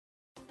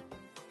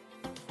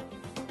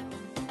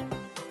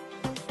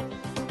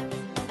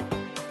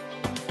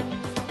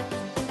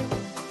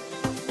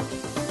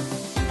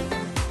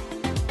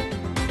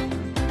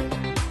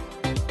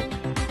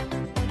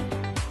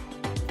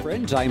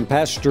Friends, I'm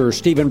Pastor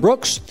Stephen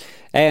Brooks,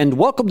 and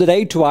welcome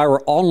today to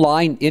our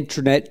online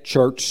internet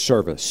church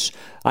service.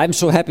 I'm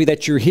so happy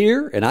that you're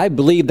here, and I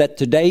believe that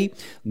today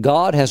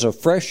God has a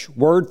fresh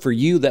word for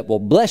you that will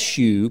bless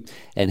you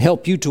and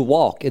help you to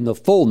walk in the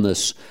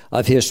fullness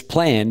of His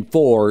plan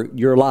for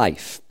your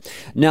life.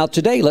 Now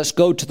today, let's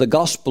go to the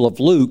Gospel of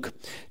Luke,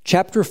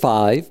 chapter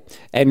 5,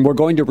 and we're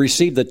going to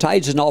receive the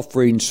tithes and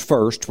offerings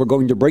first. We're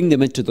going to bring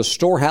them into the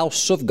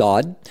storehouse of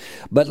God.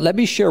 But let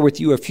me share with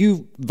you a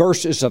few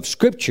verses of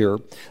Scripture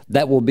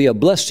that will be a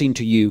blessing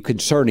to you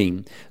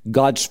concerning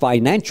God's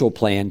financial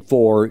plan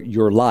for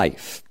your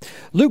life.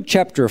 Luke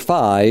chapter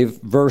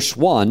 5, verse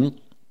 1.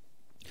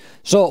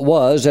 So it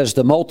was, as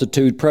the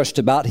multitude pressed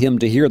about him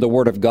to hear the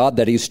word of God,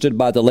 that he stood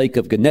by the lake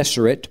of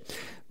Gennesaret.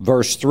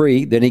 Verse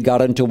 3, then he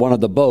got into one of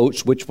the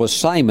boats, which was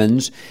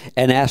Simon's,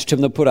 and asked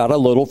him to put out a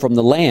little from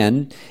the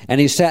land. And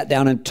he sat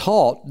down and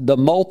taught the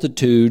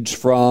multitudes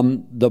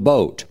from the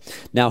boat.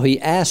 Now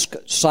he asked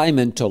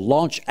Simon to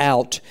launch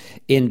out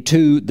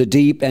into the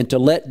deep and to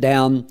let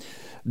down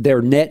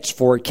their nets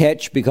for a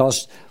catch,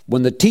 because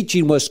when the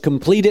teaching was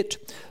completed,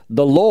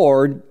 the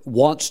Lord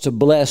wants to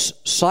bless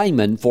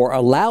Simon for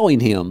allowing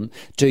him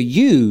to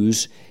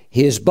use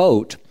his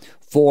boat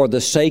for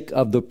the sake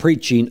of the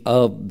preaching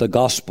of the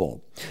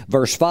gospel.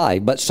 Verse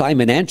 5, but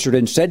Simon answered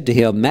and said to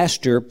him,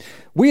 Master,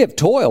 we have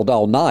toiled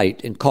all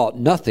night and caught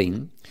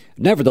nothing.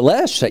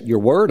 Nevertheless, at your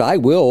word, I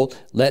will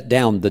let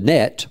down the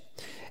net.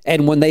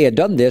 And when they had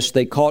done this,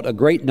 they caught a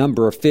great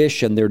number of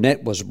fish, and their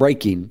net was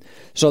breaking.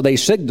 So they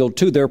signaled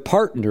to their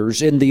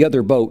partners in the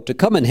other boat to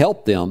come and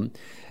help them.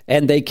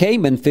 And they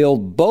came and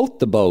filled both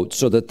the boats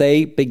so that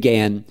they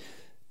began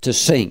to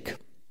sink.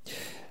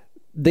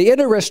 The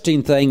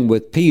interesting thing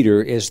with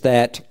Peter is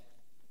that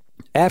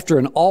after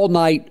an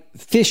all-night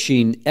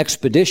fishing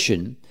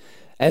expedition,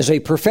 as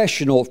a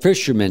professional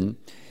fisherman,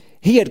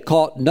 he had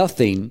caught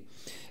nothing.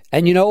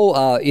 And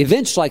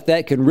events like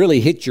that can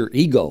really hit your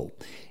ego.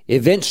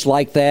 Events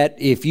like that,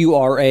 if you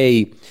are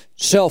a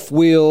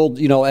self-willed,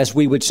 as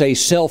we would say,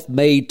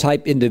 self-made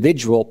type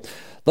individual,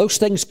 those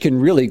things can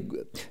really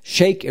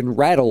shake and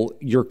rattle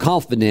your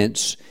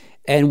confidence.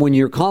 And when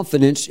your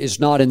confidence is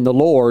not in the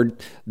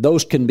Lord,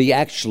 those can be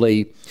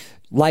actually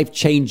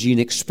life-changing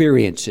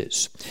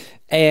experiences.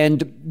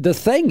 And the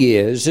thing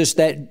is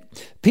that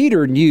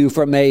Peter knew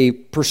from a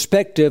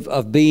perspective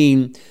of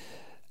being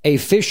a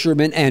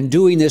fisherman and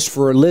doing this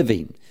for a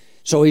living.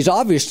 So he's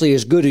obviously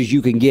as good as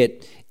you can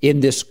get in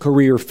this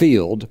career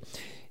field.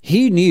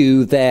 He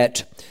knew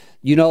that,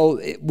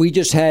 we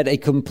just had a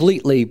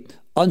completely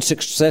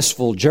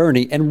unsuccessful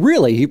journey. And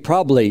really,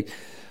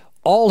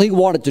 all he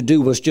wanted to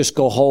do was just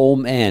go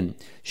home and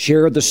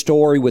share the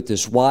story with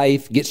his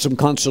wife, get some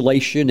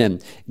consolation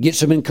and get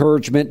some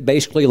encouragement,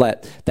 basically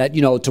that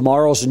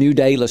tomorrow's a new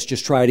day, let's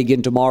just try it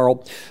again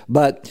tomorrow.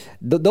 But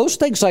those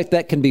things like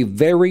that can be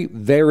very,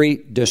 very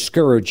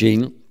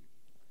discouraging.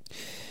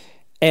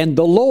 And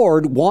the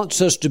Lord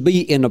wants us to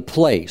be in a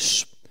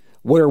place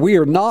where we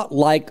are not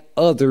like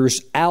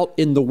others out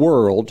in the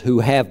world who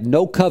have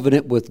no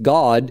covenant with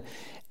God.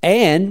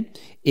 And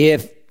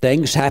if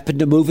things happen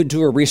to move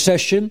into a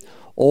recession,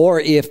 or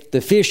if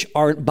the fish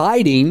aren't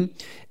biting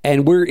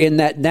and we're in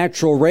that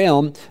natural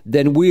realm,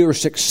 then we are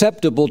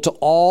susceptible to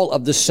all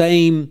of the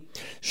same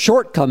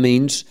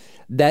shortcomings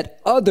that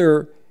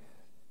other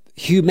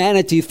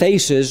humanity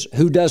faces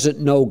who doesn't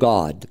know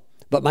God.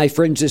 But my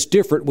friends, it's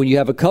different when you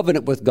have a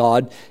covenant with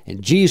God,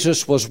 and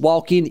Jesus was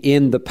walking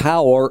in the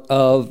power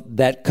of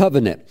that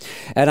covenant.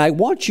 And I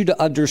want you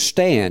to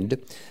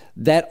understand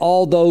that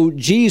although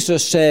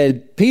Jesus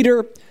said,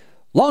 Peter,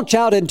 launch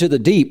out into the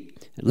deep,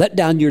 let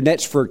down your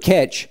nets for a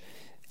catch.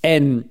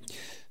 And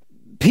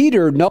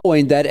Peter,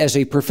 knowing that as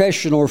a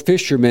professional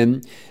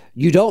fisherman,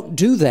 you don't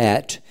do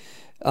that,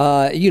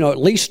 at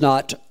least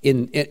not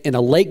in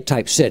a lake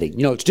type setting.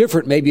 It's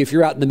different. Maybe if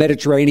you're out in the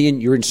Mediterranean,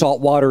 you're in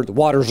salt water, the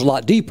water's a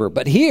lot deeper.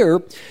 But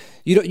here,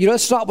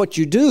 that's not what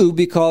you do,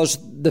 because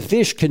the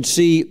fish can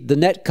see the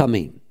net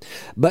coming.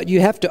 But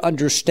you have to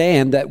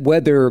understand that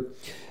whether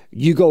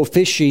you go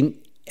fishing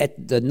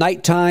at the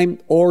nighttime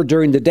or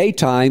during the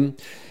daytime,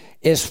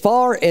 as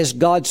far as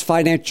God's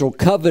financial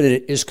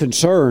covenant is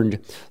concerned,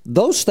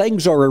 those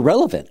things are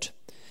irrelevant.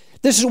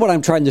 This is what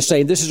I'm trying to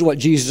say. This is what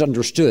Jesus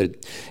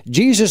understood.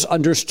 Jesus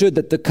understood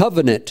that the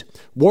covenant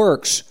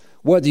works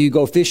whether you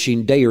go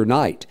fishing day or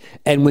night.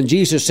 And when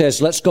Jesus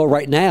says, let's go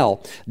right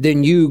now,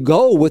 then you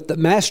go with the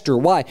master.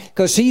 Why?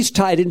 Because he's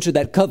tied into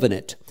that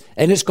covenant.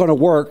 And it's going to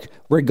work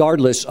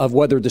regardless of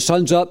whether the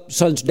sun's up,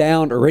 sun's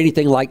down, or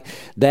anything like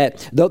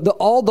that.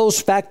 All those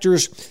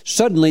factors,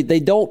 suddenly they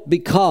don't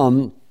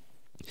become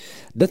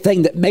the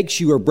thing that makes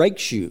you or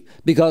breaks you,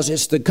 because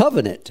it's the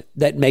covenant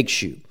that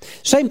makes you.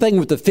 Same thing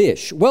with the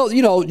fish. Well,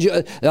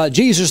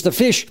 Jesus, the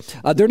fish,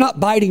 they're not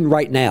biting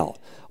right now.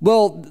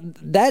 Well,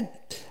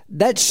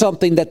 that's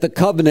something that the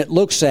covenant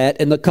looks at,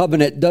 and the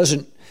covenant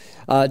doesn't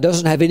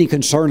doesn't have any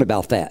concern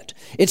about that.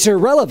 It's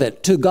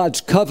irrelevant to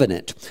God's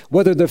covenant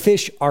whether the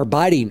fish are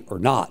biting or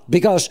not,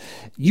 because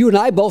you and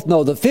I both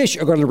know the fish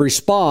are going to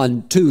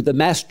respond to the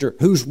master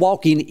who's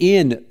walking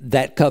in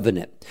that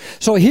covenant.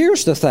 So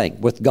here's the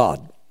thing with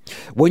God.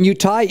 When you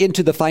tie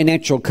into the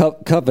financial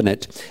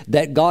covenant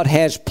that God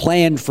has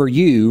planned for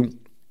you,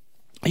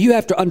 you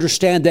have to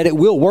understand that it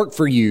will work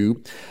for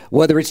you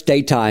whether it's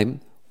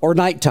daytime or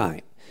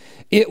nighttime.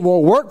 It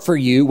will work for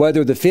you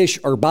whether the fish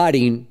are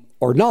biting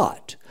or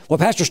not. Well,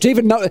 Pastor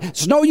Stephen, no,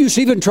 it's no use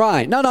even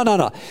trying.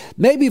 No.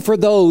 Maybe for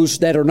those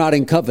that are not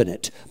in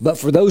covenant, but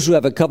for those who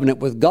have a covenant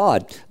with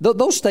God,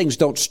 those things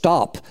don't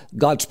stop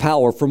God's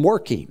power from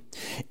working.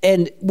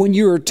 And when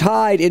you're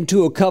tied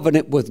into a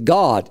covenant with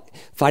God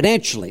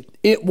financially,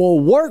 it will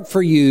work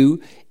for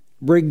you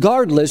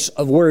regardless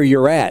of where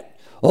you're at.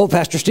 Oh,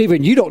 Pastor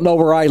Stephen, you don't know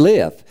where I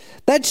live.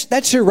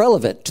 That's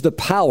irrelevant to the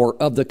power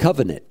of the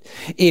covenant.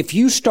 If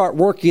you start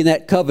working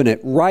that covenant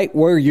right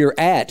where you're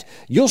at,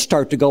 you'll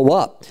start to go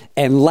up,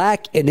 and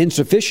lack and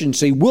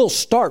insufficiency will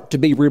start to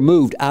be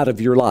removed out of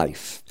your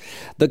life.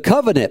 The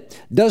covenant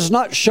does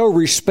not show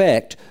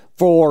respect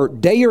for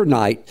day or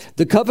night.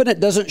 The covenant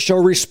doesn't show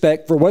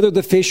respect for whether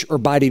the fish are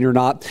biting or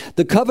not.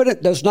 The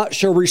covenant does not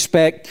show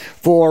respect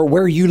for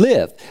where you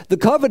live. The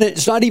covenant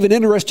is not even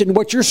interested in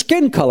what your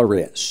skin color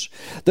is.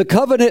 The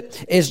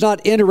covenant is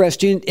not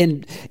interested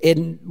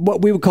in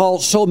what we would call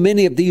so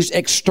many of these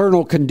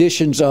external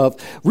conditions of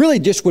really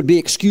just would be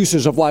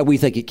excuses of why we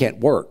think it can't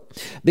work.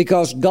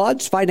 Because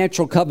God's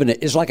financial covenant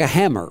is like a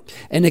hammer,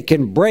 and it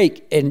can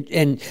break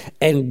and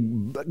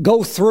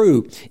go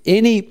through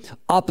any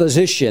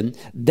opposition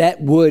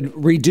that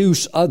would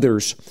reduce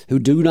others who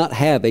do not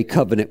have a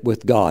covenant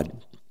with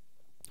God.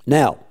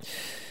 Now,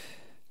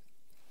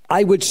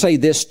 I would say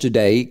this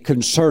today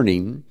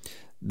concerning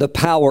the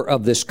power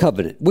of this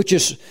covenant, which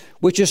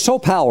is so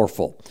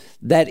powerful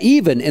that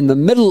even in the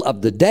middle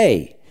of the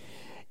day,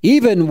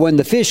 even when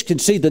the fish can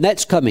see the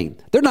net's coming,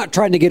 they're not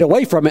trying to get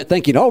away from it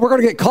thinking, oh, we're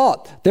going to get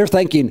caught. They're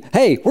thinking,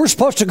 hey, we're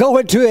supposed to go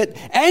into it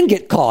and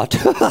get caught.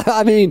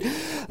 I mean,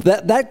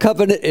 that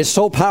covenant is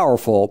so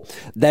powerful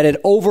that it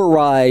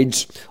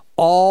overrides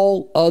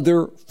all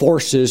other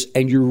forces,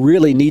 and you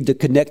really need to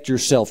connect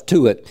yourself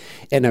to it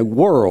in a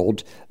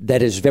world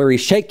that is very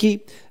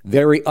shaky,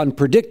 very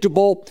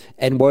unpredictable,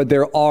 and where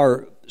there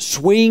are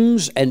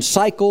swings and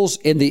cycles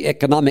in the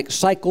economic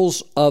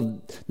cycles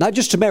of not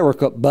just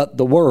America, but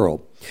the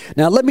world.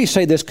 Now, let me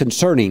say this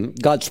concerning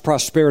God's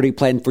prosperity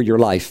plan for your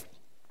life.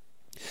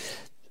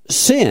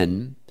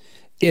 Sin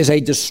is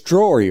a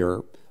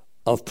destroyer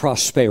of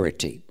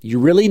prosperity. You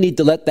really need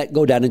to let that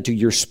go down into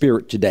your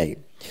spirit today.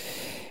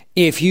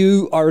 If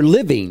you are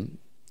living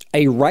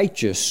a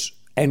righteous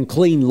and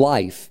clean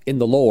life in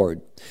the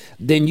Lord,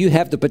 then you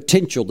have the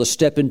potential to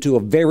step into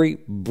a very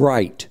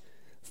bright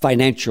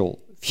financial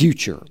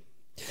future.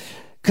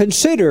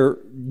 Consider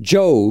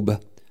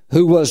Job,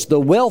 who was the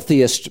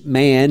wealthiest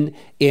man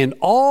in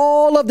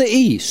all of the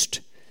East.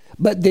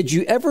 But did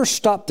you ever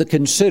stop to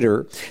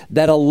consider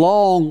that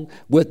along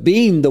with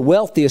being the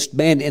wealthiest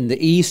man in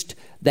the East,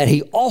 that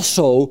he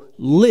also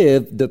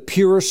lived the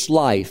purest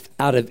life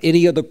out of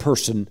any other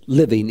person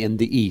living in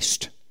the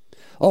East?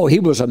 Oh, he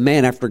was a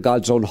man after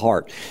God's own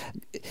heart.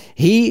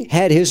 He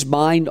had his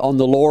mind on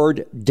the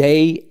Lord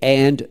day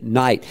and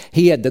night.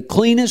 He had the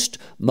cleanest,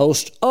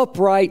 most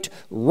upright,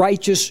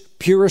 righteous,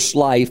 purest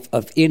life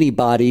of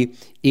anybody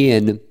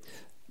in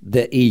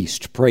the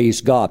East.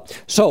 Praise God.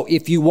 So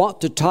if you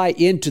want to tie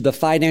into the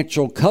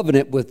financial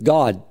covenant with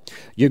God,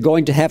 you're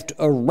going to have to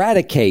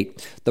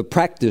eradicate the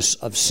practice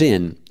of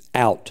sin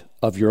out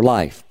of your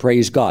life.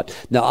 Praise God.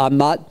 Now, I'm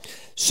not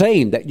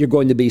saying that you're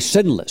going to be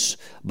sinless,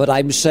 but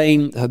I'm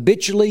saying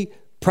habitually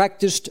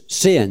practiced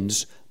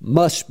sins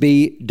must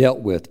be dealt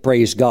with.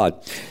 Praise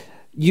God.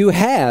 You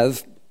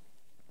have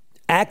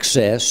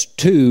access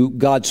to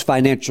God's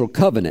financial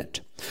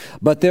covenant,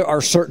 but there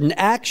are certain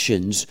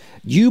actions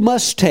you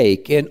must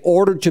take in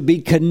order to be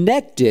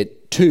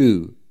connected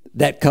to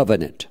that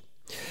covenant.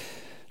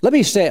 Let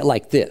me say it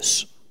like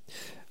this.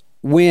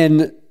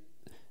 When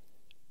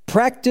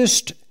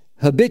practiced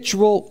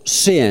habitual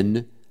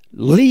sin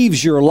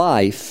leaves your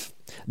life,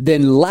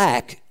 then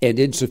lack and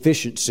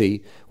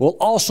insufficiency will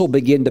also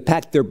begin to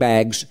pack their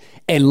bags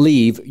and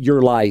leave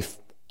your life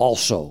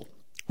also.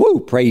 Woo,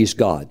 praise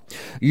God.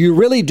 You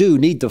really do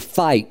need to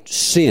fight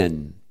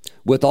sin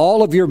with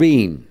all of your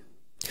being.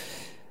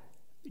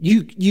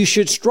 You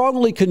should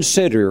strongly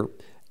consider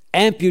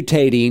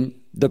amputating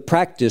the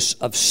practice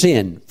of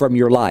sin from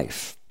your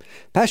life.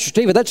 Pastor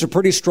Stephen, that's a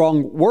pretty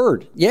strong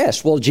word.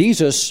 Yes, well,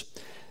 Jesus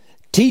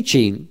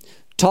teaching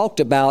talked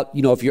about,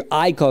 if your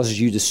eye causes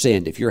you to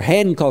sin, if your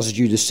hand causes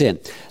you to sin,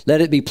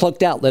 let it be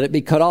plucked out, let it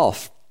be cut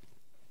off.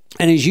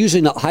 And he's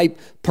using a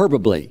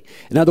hyperbole.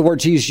 In other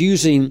words, he's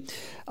using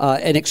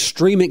an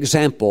extreme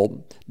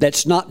example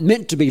that's not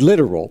meant to be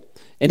literal.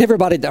 And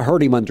everybody that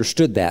heard him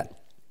understood that.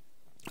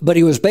 But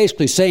he was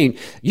basically saying,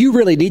 you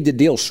really need to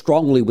deal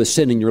strongly with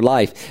sin in your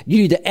life. You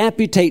need to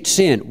amputate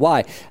sin.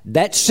 Why?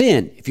 That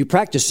sin, if you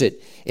practice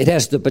it, it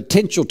has the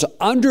potential to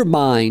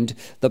undermine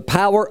the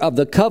power of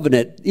the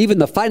covenant, even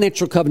the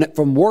financial covenant,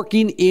 from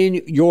working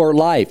in your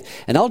life.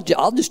 And I'll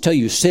just tell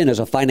you, sin is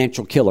a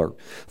financial killer.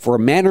 For a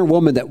man or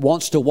woman that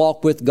wants to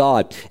walk with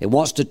God and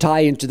wants to tie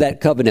into that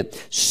covenant,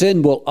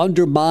 sin will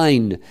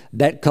undermine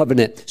that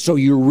covenant. So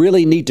you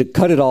really need to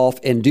cut it off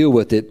and deal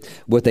with it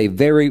with a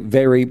very,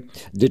 very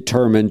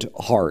determined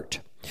heart.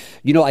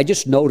 You know, I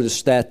just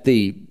noticed that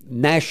the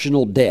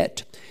national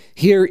debt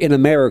here in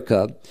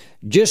America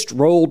just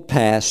rolled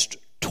past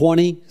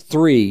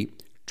 $23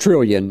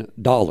 trillion.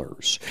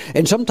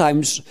 And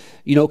sometimes,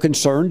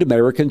 concerned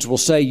Americans will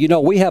say,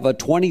 we have a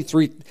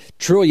 $23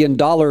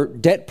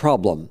 trillion debt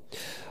problem.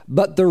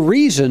 But the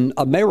reason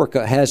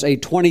America has a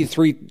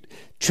 $23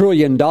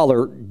 trillion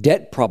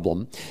debt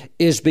problem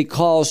is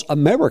because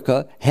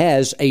America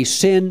has a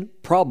sin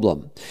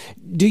problem.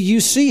 Do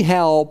you see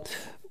how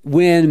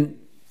when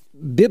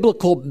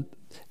biblical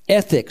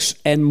ethics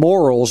and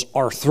morals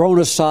are thrown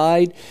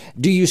aside,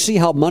 do you see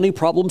how money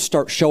problems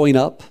start showing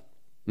up?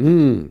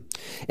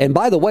 And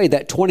by the way,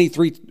 that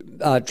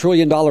 $23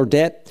 trillion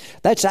debt,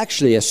 that's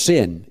actually a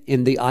sin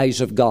in the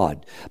eyes of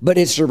God. But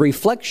it's a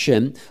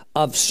reflection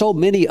of so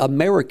many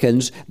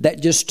Americans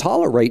that just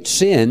tolerate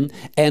sin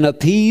and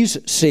appease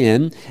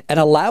sin and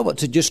allow it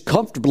to just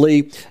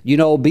comfortably,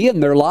 be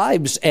in their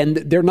lives. And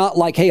they're not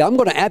like, hey, I'm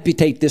going to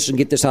amputate this and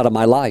get this out of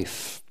my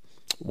life.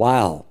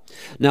 Wow.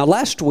 Now,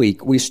 last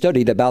week we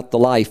studied about the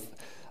life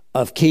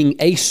of King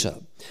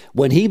Asa.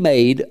 When he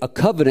made a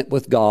covenant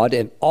with God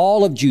and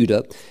all of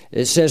Judah,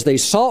 it says they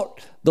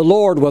sought the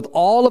Lord with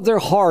all of their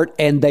heart,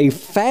 and they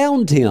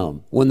found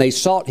him when they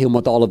sought him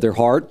with all of their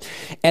heart.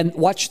 And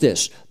watch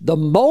this. The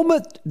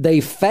moment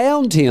they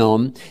found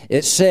him,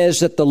 it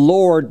says that the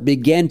Lord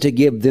began to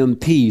give them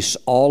peace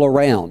all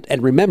around.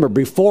 And remember,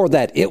 before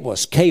that, it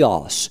was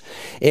chaos.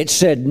 It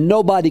said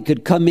nobody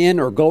could come in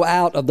or go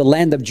out of the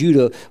land of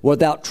Judah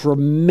without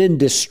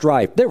tremendous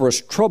strife. There was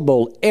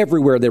trouble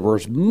everywhere. There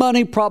was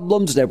money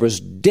problems. There was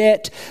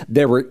debt.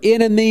 There were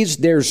enemies.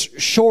 There's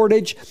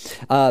shortage.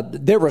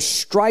 There was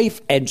strife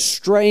and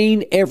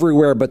strain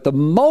everywhere. But the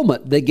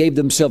moment they gave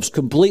themselves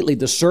completely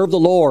to serve the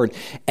Lord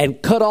and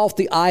cut off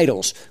the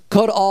idols,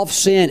 cut off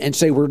sin, and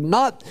say, we're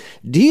not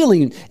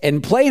dealing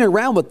and playing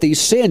around with these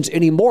sins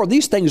anymore.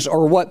 These things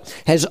are what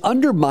has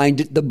undermined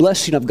the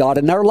blessing of God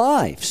in our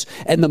lives.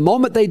 And the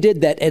moment they did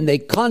that and they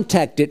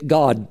contacted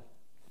God,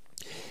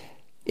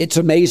 it's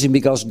amazing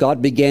because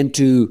God began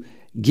to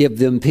give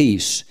them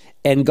peace.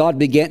 And God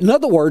began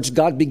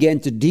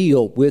to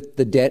deal with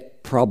the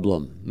debt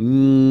problem.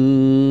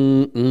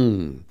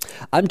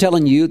 I'm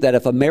telling you that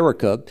if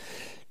America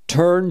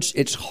turns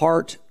its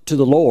heart to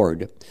the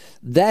Lord,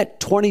 that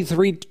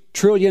 $23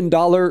 trillion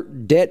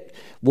debt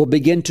will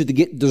begin to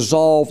get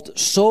dissolved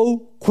so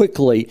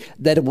quickly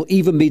that it will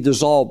even be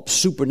dissolved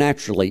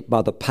supernaturally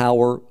by the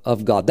power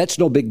of God. That's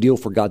no big deal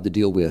for God to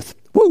deal with.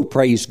 Woo,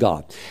 praise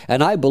God.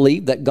 And I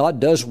believe that God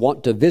does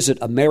want to visit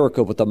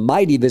America with a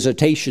mighty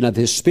visitation of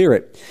His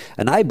Spirit.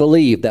 And I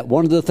believe that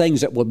one of the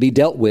things that will be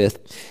dealt with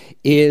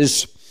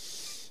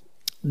is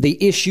the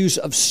issues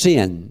of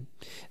sin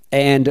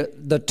and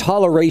the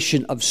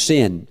toleration of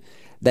sin,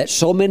 that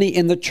so many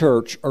in the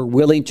church are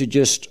willing to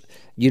just,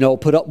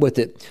 put up with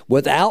it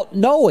without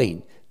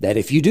knowing that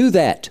if you do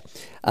that,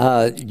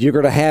 you're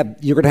going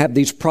to have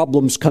these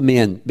problems come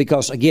in,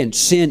 because again,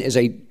 sin is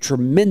a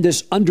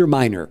tremendous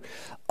underminer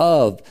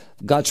of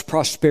God's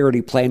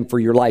prosperity plan for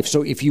your life.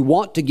 So if you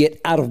want to get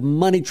out of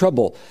money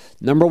trouble,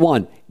 number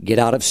one, get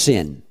out of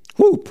sin.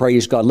 Woo,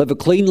 praise God. Live a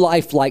clean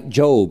life like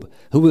Job,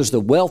 who was the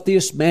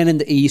wealthiest man in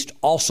the East,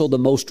 also the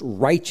most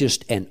righteous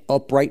and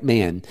upright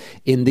man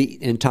in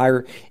the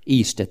entire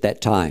East at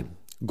that time.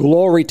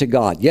 Glory to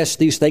God. Yes,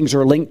 these things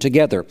are linked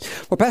together.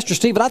 Well, Pastor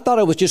Stephen, I thought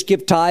I would just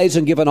give tithes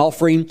and give an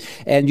offering,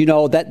 and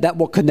that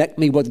will connect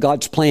me with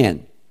God's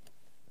plan.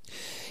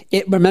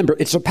 Remember,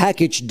 it's a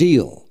package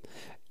deal.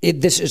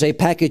 This is a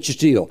package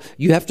deal.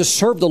 You have to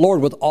serve the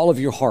Lord with all of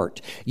your heart.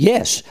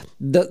 Yes,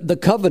 the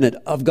covenant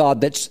of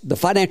God, that's the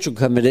financial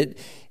covenant,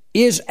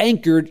 is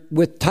anchored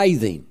with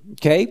tithing,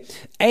 okay?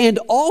 And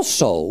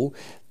also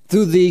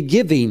through the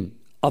giving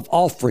of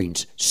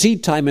offerings,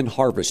 seed time and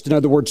harvest. In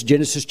other words,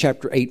 Genesis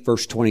chapter 8,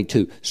 verse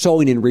 22,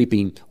 sowing and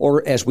reaping,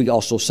 or as we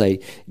also say,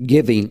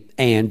 giving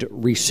and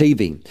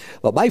receiving.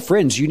 But my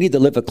friends, you need to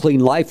live a clean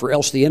life, or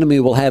else the enemy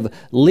will have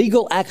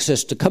legal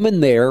access to come in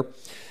there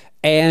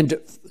and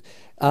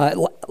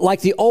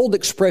like the old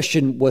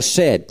expression was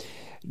said,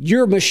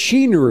 your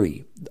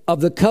machinery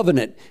of the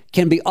covenant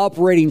can be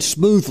operating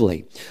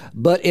smoothly.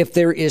 But if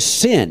there is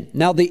sin,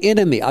 now the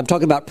enemy, I'm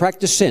talking about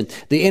practice sin,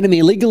 the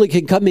enemy legally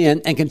can come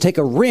in and can take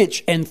a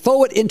wrench and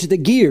throw it into the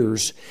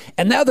gears.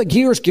 And now the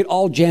gears get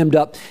all jammed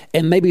up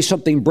and maybe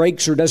something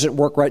breaks or doesn't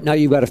work right. Now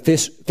you've got to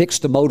fix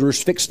the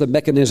motors, fix the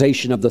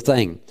mechanization of the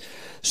thing.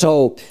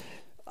 So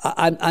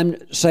I'm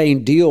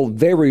saying deal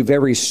very,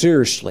 very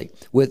seriously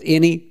with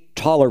any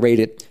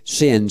tolerated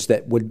sins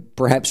that would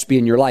perhaps be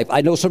in your life.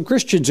 I know some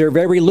Christians are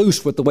very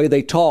loose with the way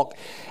they talk,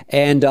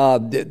 and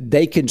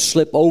they can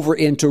slip over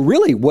into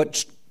really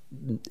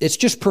it's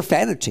just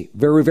profanity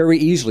very, very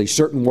easily.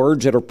 Certain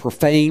words that are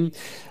profane,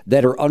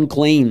 that are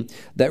unclean,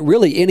 that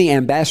really any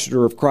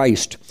ambassador of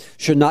Christ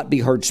should not be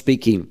heard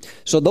speaking.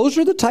 So those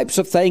are the types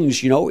of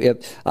things,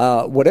 if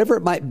whatever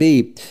it might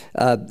be,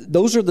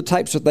 those are the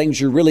types of things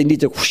you really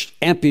need to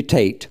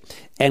amputate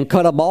and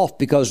cut them off,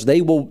 because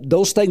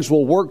those things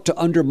will work to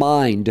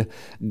undermine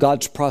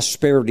God's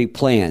prosperity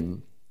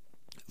plan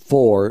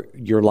for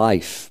your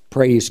life.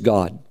 Praise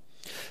God.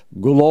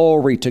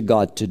 Glory to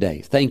God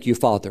today. Thank you,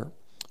 Father.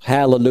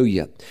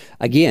 Hallelujah.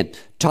 Again,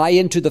 tie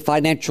into the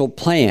financial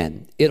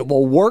plan. It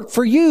will work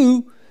for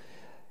you.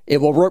 It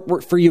will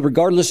work for you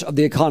regardless of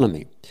the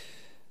economy.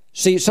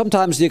 See,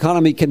 sometimes the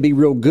economy can be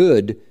real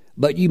good,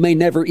 but you may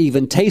never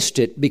even taste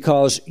it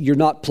because you're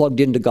not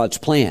plugged into God's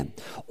plan.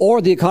 Or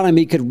the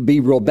economy could be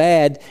real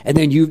bad, and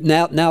then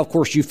now of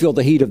course you feel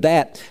the heat of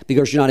that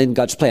because you're not in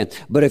God's plan.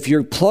 But if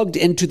you're plugged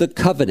into the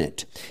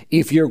covenant,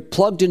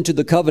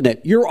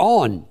 you're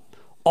on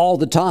all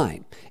the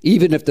time.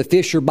 Even if the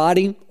fish are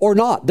biting or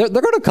not, they're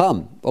going to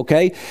come,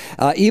 okay?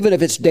 Even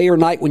if it's day or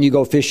night when you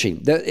go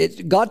fishing.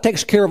 God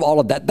takes care of all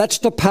of that. That's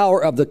the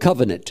power of the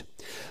covenant.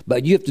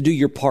 But you have to do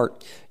your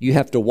part. You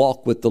have to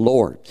walk with the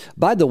Lord.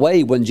 By the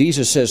way, when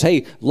Jesus says,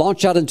 hey,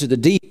 launch out into the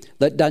deep,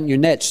 let down your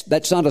nets,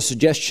 that's not a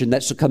suggestion,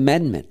 that's a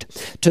commandment.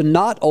 To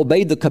not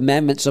obey the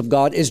commandments of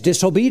God is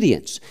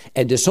disobedience.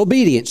 And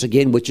disobedience,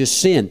 again, which is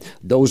sin.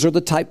 Those are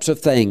the types of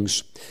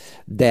things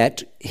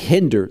that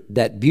hinder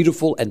that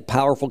beautiful and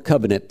powerful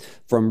covenant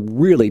from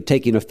really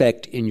taking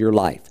effect in your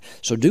life.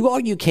 So do all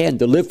you can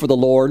to live for the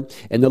Lord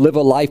and to live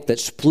a life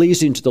that's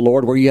pleasing to the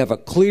Lord, where you have a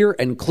clear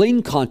and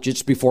clean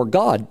conscience before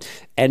God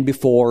and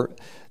before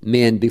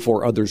men,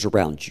 before others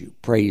around you.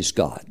 Praise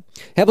God.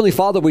 Heavenly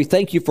Father, we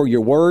thank you for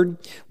your word.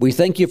 We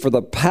thank you for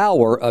the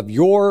power of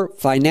your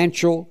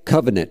financial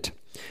covenant.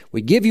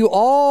 We give you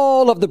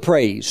all of the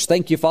praise.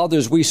 Thank you, Father,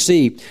 as we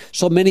see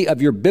so many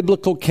of your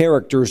biblical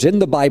characters in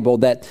the Bible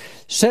that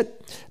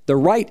set the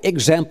right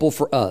example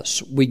for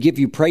us. We give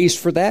you praise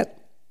for that,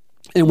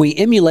 and we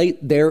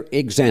emulate their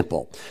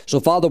example. So,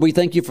 Father, we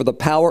thank you for the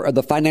power of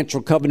the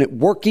financial covenant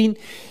working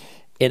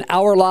in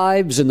our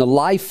lives, in the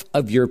life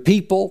of your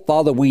people.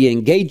 Father, we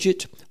engage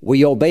it.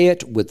 We obey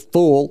it with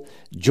full,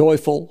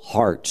 joyful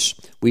hearts.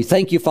 We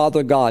thank you,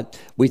 Father God.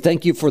 We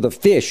thank you for the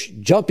fish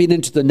jumping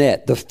into the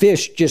net, the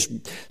fish just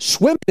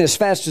swimming as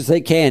fast as they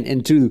can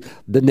into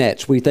the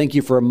nets. We thank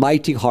you for a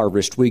mighty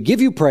harvest. We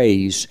give you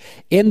praise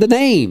in the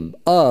name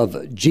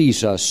of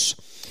Jesus.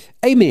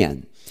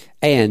 Amen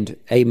and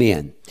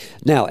amen.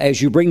 Now, as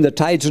you bring the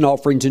tithes and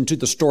offerings into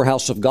the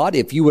storehouse of God,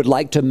 if you would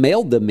like to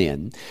mail them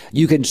in,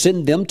 you can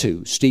send them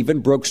to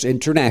Stephen Brooks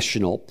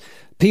International,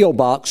 P.O.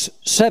 Box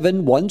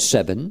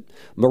 717,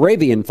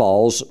 Moravian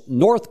Falls,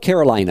 North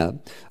Carolina.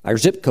 Our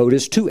zip code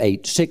is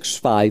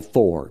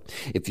 28654.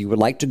 If you would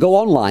like to go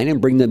online and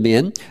bring them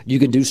in, you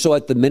can do so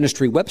at the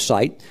ministry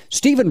website,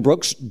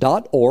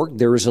 stephenbrooks.org.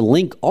 There is a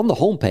link on the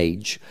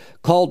homepage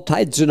called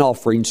Tithes and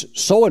Offerings,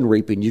 Sow and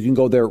Reaping. You can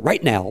go there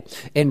right now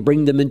and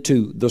bring them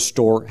into the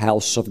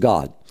storehouse of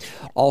God.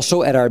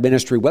 Also, at our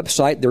ministry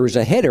website, there is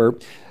a header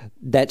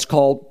that's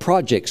called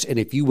Projects. And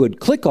if you would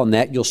click on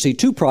that, you'll see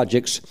two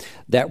projects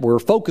that we're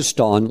focused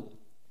on.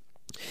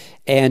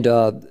 And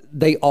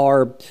they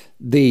are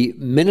the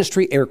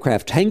ministry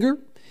aircraft hangar,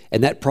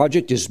 and that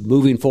project is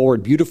moving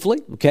forward beautifully,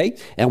 okay?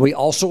 And we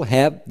also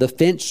have the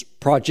fence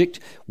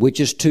project, which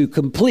is to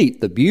complete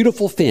the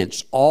beautiful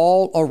fence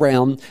all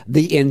around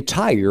the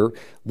entire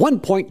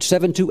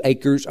 1.72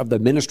 acres of the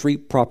ministry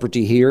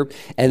property here,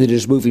 and it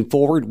is moving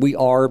forward. We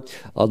are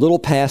a little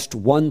past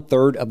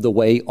 1/3 of the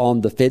way on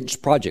the fence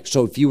project.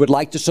 So if you would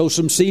like to sow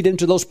some seed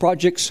into those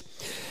projects,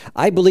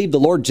 I believe the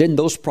Lord's in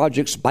those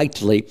projects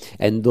mightily,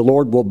 and the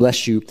Lord will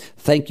bless you.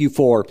 Thank you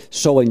for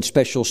sowing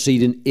special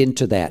seed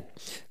into that.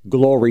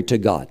 Glory to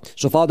God.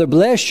 So, Father,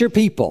 bless your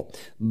people.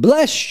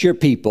 Bless your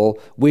people.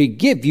 We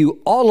give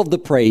you all of the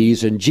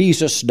praise in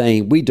Jesus'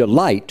 name. We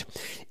delight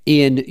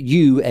in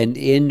you and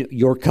in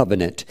your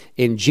covenant.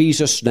 In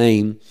Jesus'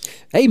 name,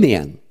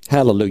 amen.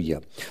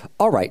 Hallelujah.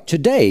 All right,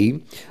 today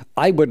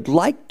I would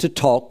like to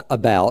talk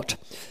about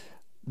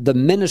the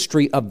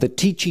ministry of the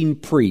teaching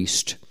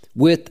priest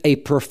with a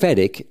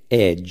prophetic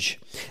edge.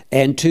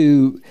 And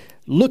to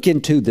look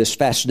into this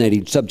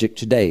fascinating subject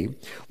today,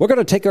 we're going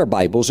to take our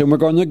Bibles and we're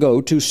going to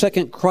go to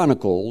 2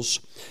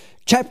 Chronicles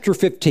chapter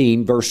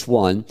 15, verse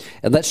 1,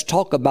 and let's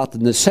talk about the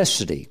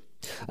necessity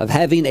of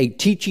having a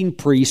teaching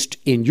priest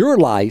in your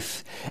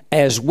life,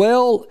 as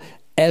well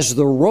as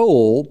the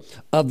role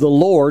of the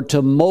Lord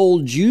to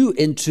mold you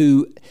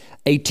into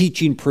a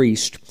teaching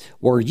priest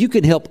where you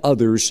can help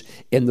others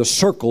in the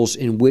circles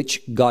in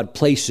which God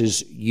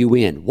places you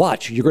in.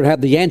 Watch, you're going to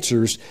have the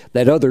answers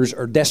that others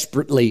are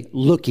desperately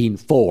looking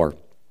for.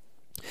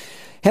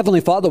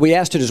 Heavenly Father, we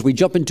ask that as we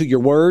jump into your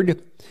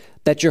word,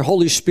 that your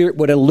Holy Spirit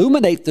would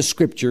illuminate the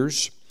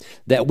scriptures,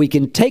 that we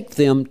can take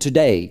them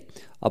today,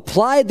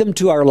 apply them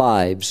to our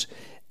lives,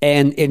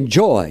 and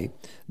enjoy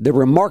the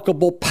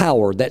remarkable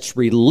power that's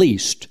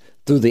released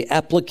through the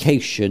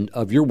application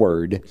of your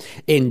word.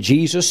 In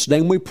Jesus'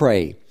 name we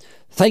pray.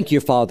 Thank you,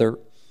 Father.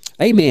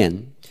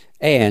 Amen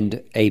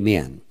and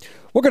amen.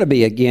 We're going to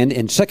be again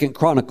in 2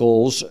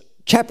 Chronicles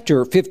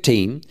chapter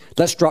 15.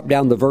 Let's drop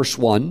down to verse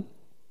 1.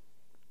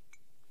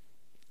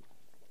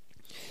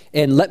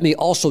 And let me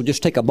also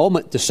just take a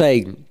moment to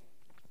say,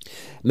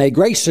 may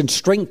grace and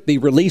strength be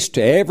released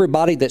to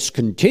everybody that's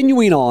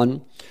continuing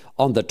on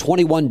the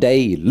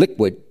 21-day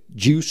liquid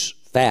juice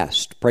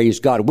fast. Praise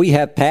God. We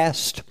have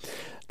passed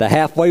the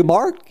halfway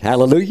mark.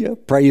 Hallelujah.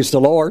 Praise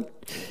the Lord.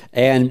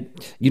 And,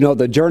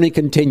 the journey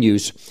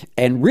continues.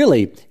 And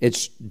really,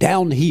 it's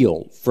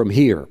downhill from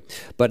here.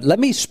 But let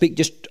me speak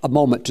just a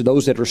moment to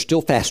those that are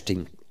still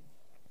fasting.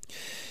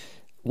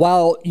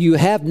 While you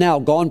have now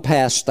gone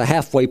past the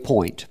halfway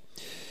point,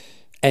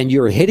 and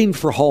you're heading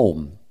for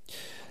home,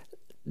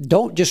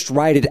 don't just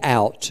write it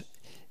out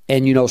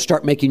and,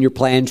 start making your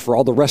plans for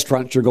all the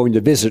restaurants you're going to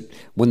visit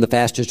when the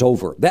fast is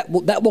over. That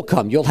will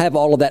come. You'll have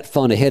all of that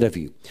fun ahead of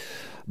you.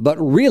 But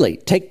really,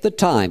 take the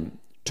time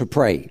to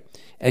pray.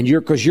 And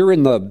because you're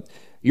in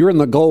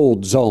the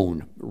gold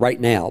zone right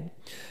now.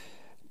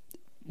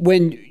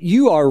 When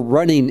you are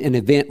running an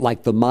event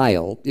like the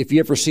mile, if you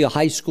ever see a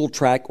high school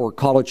track or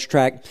college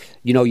track,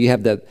 you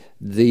have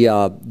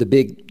the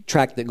big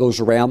track that goes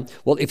around.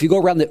 Well, if you go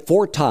around it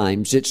 4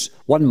 times, it's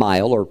 1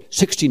 mile or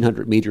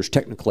 1,600 meters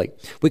technically.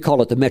 We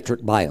call it the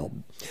metric mile.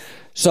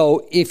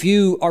 So if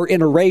you are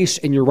in a race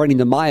and you're running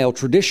the mile,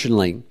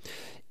 traditionally,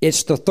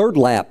 it's the third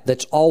lap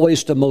that's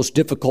always the most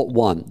difficult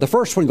one. The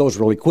first one goes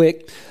really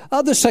quick.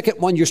 The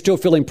second one, you're still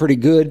feeling pretty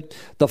good.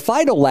 The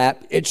final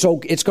lap, it's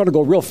going to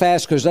go real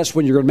fast because that's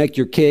when you're going to make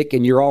your kick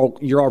and you're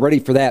all ready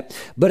for that.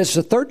 But it's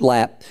the third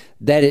lap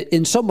that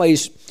in some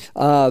ways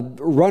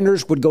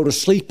runners would go to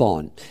sleep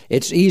on.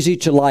 It's easy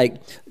to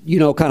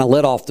kind of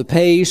let off the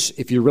pace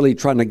if you're really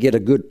trying to get a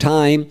good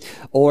time,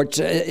 or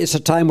it's a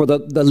time where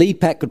the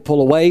lead pack could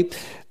pull away.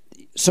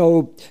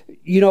 So,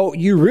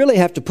 you really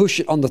have to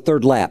push it on the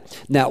third lap.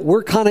 Now,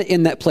 we're kind of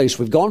in that place.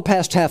 We've gone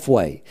past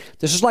halfway.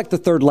 This is like the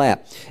third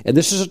lap. And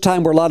this is a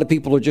time where a lot of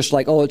people are just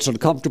like, oh, it's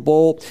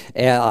uncomfortable.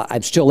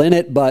 I'm still in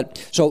it.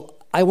 But so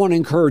I want to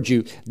encourage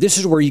you. This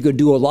is where you could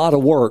do a lot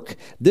of work.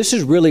 This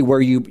is really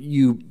where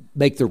you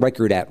make the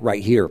record at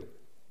right here.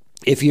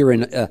 If you're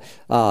in,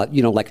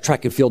 like a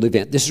track and field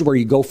event, this is where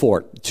you go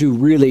for it to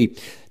really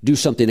do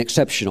something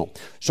exceptional.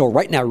 So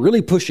right now,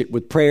 really push it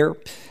with prayer.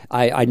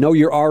 I know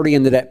you're already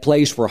into that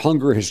place where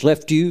hunger has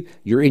left you.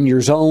 You're in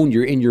your zone.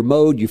 You're in your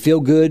mode. You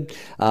feel good.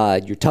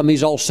 Your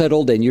tummy's all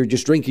settled and you're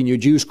just drinking your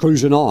juice,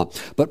 cruising on.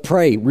 But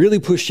pray, really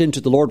push into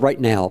the Lord right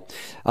now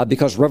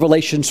because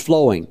revelation's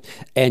flowing.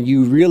 And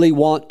you really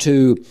want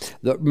to,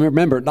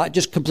 remember, not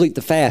just complete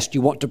the fast.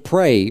 You want to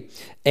pray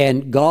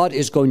and God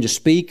is going to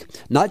speak,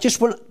 not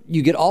just when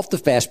you get off the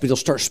fast, but He'll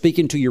start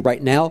speaking to you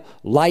right now.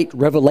 Light,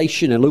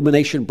 revelation,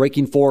 illumination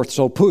breaking forth.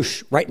 So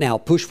push right now,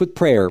 push with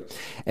prayer,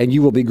 and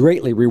you will be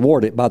greatly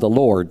rewarded by the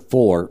Lord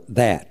for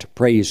that.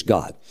 Praise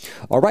God.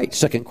 All right,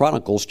 2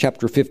 Chronicles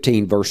chapter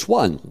 15, verse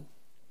 1.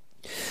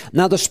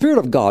 Now the Spirit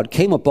of God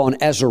came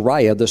upon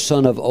Azariah, the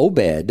son of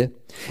Obed,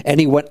 and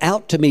he went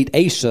out to meet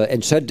Asa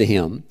and said to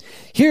him,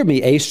 Hear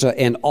me, Asa,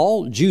 and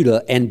all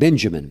Judah and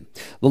Benjamin.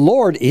 The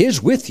Lord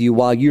is with you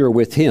while you are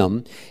with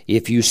him.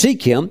 If you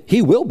seek him,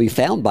 he will be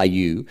found by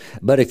you.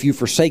 But if you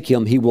forsake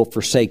him, he will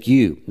forsake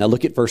you. Now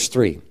look at verse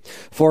 3.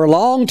 For a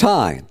long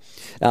time,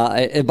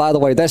 and by the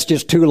way, that's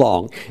just too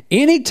long.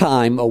 Any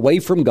time away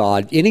from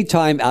God, any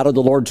time out of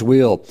the Lord's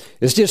will,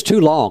 it's just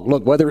too long.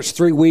 Look, whether it's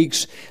 3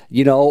 weeks,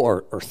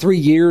 or 3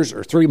 years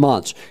or 3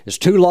 months, it's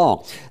too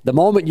long. The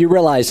moment you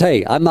realize,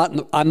 hey, I'm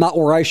not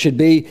where I should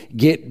be,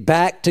 get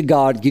back to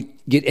God,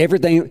 get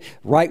everything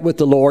right with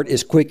the Lord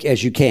as quick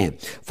as you can.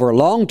 For a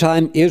long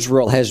time,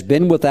 Israel has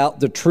been without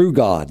the true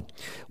God,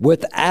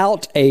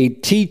 without a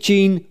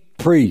teaching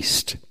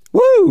priest.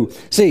 Woo!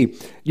 See,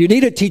 you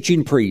need a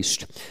teaching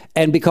priest.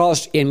 And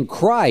because in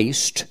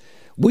Christ,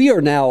 we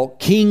are now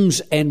kings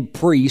and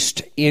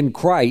priests in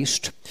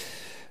Christ,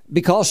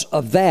 because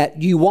of that,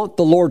 you want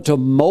the Lord to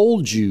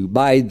mold you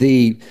by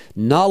the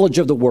knowledge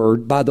of the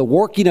Word, by the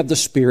working of the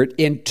Spirit,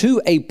 into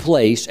a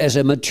place as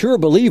a mature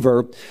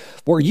believer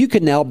where you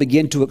can now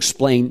begin to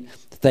explain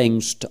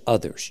things to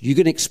others. You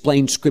can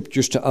explain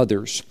scriptures to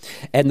others.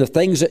 And the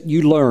things that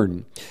you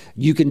learn,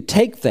 you can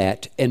take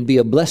that and be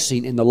a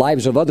blessing in the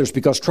lives of others,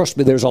 because trust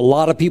me, there's a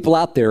lot of people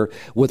out there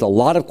with a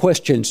lot of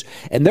questions.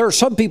 And there are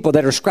some people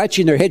that are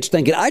scratching their heads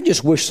thinking, I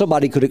just wish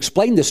somebody could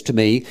explain this to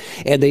me.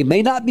 And they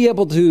may not be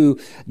able to,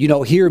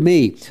 hear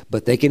me,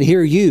 but they can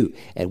hear you.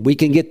 And we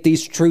can get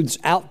these truths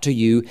out to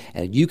you.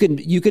 And you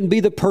can be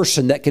the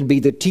person that can be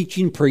the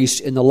teaching priest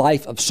in the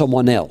life of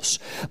someone else.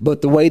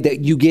 But the way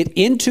that you get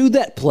into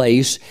that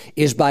place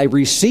is by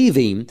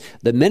receiving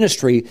the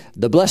ministry,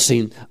 the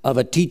blessing of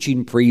a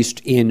teaching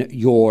priest in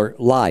your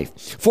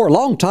life. For a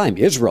long time,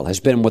 Israel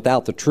has been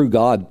without the true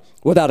God,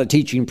 without a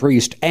teaching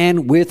priest,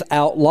 and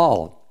without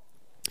law.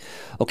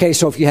 Okay,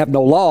 so if you have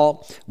no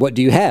law, what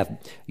do you have?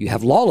 You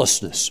have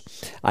lawlessness.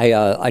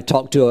 I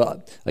talked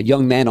to a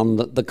young man on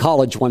the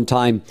college one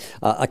time,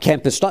 a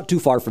campus not too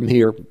far from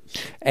here,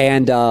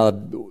 and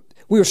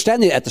we were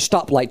standing at the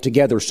stoplight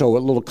together, so a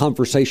little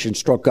conversation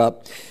struck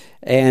up,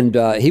 and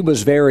he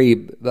was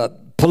very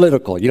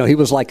political. You know, he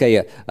was like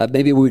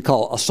maybe we would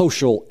call a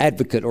social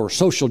advocate or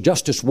social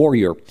justice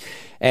warrior,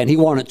 and he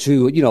wanted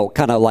to,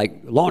 kind of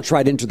like launch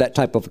right into that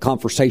type of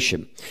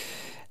conversation.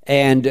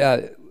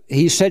 And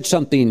he said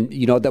something,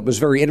 that was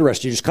very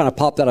interesting. It just kind of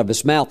popped out of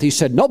his mouth. He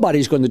said,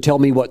 nobody's going to tell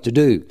me what to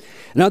do.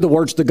 In other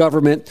words, the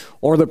government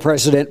or the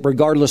president,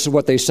 regardless of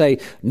what they say,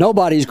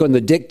 nobody's going to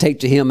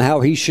dictate to him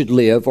how he should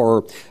live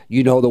or,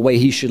 the way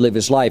he should live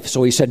his life.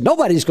 So he said,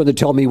 nobody's going to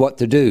tell me what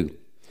to do.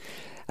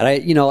 And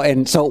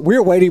and so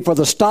we're waiting for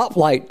the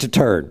stoplight to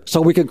turn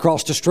so we can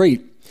cross the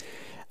street.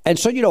 And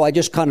so, I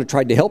just kind of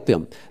tried to help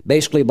him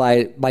basically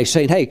by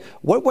saying, hey,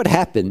 what would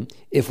happen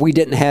if we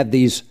didn't have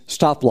these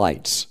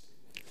stoplights?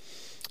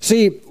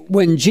 See,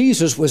 when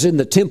Jesus was in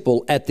the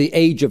temple at the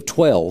age of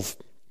 12,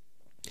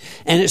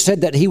 and it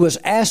said that he was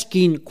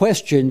asking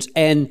questions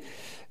and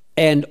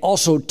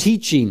also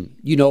teaching,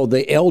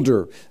 the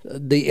elder,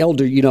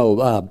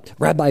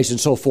 rabbis and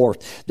so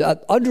forth.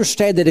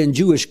 Understand that in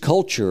Jewish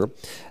culture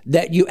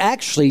that you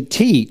actually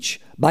teach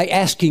by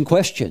asking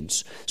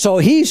questions. So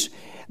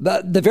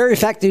the very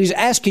fact that he's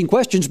asking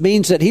questions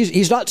means that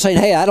he's not saying,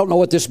 hey, I don't know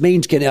what this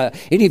means. Can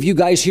any of you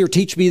guys here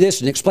teach me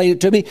this and explain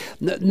it to me?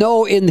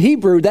 No, in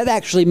Hebrew, that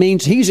actually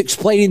means he's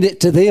explaining it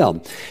to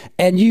them.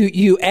 And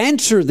you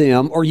answer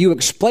them or you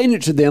explain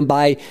it to them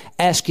by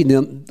asking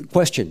them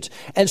questions.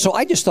 And so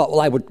I just thought,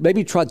 I would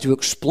maybe try to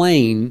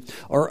explain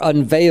or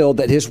unveil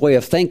that his way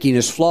of thinking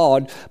is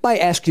flawed by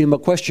asking him a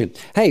question.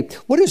 Hey,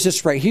 what is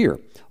this right here?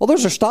 Well,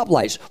 those are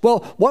stoplights.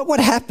 Well, what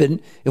would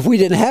happen if we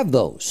didn't have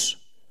those?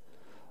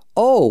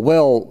 Oh,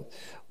 well,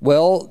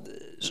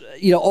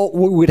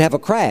 we'd have a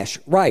crash,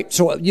 right?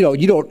 So, you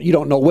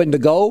don't know when to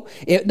go.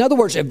 In other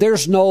words, if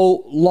there's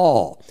no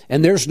law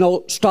and there's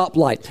no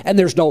stoplight and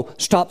there's no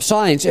stop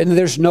signs and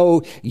there's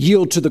no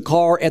yield to the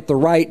car at the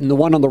right and the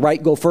one on the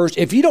right go first,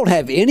 if you don't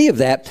have any of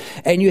that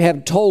and you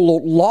have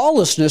total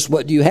lawlessness,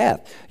 what do you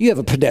have? You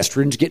have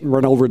pedestrians getting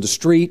run over the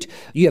street.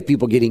 You have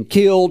people getting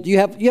killed. You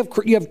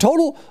have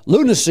total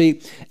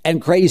lunacy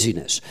and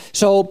craziness.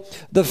 So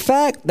the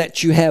fact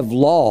that you have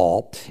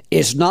law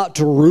is not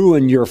to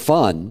ruin your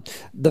fun.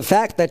 The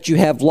fact that you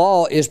have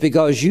law is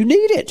because you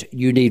need it.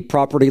 You need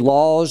property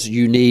laws,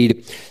 you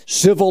need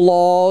civil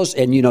laws,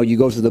 and you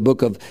go through the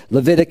book of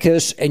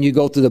Leviticus and you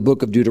go through the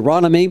book of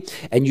Deuteronomy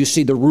and you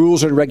see the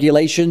rules and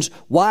regulations.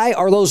 Why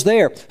are those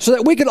there? So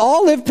that we can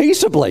all live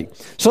peaceably,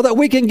 so that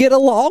we can get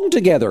along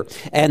together.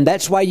 And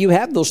that's why you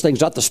have those things,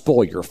 not to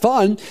spoil your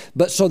fun,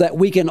 but so that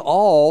we can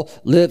all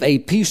live a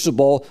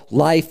peaceable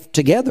life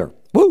together.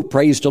 Woo,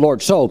 praise the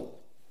Lord. So,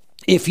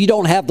 if you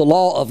don't have the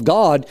law of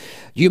God,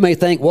 you may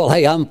think, well,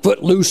 hey, I'm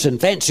footloose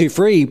and fancy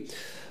free.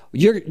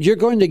 You're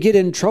going to get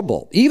in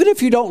trouble. Even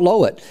if you don't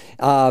know it,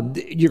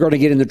 you're going to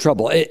get into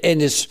trouble.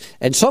 And it's,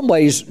 in some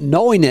ways,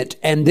 knowing it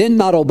and then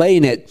not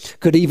obeying it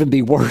could even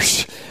be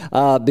worse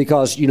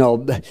because,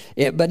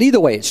 but either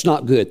way, it's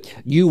not good.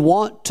 You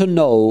want to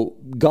know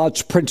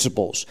God's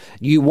principles.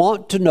 You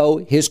want to know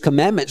His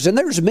commandments. And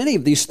there's many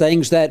of these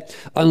things that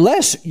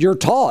unless you're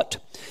taught,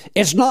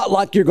 it's not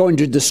like you're going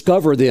to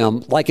discover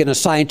them like in a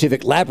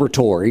scientific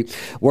laboratory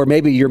where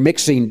maybe you're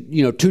mixing,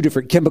 two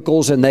different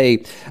chemicals and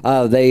they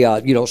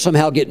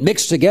somehow get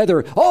mixed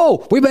together.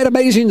 Oh, we made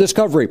amazing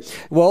discovery.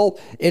 Well,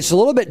 it's a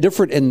little bit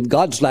different in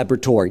God's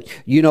laboratory.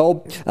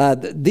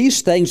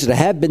 These things that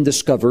have been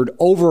discovered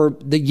over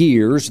the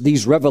years,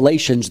 these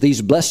revelations,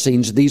 these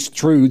blessings, these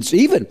truths,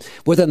 even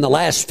within the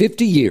last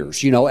 50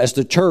 years, as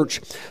the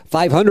church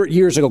 500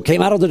 years ago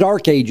came out of the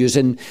dark ages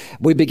and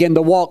we began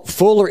to walk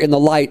fuller in the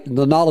light and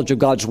the knowledge of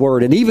God's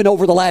word. And even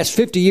over the last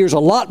 50 years, a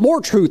lot more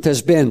truth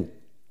has been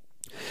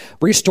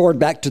restored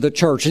back to the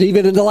church. And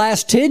even in the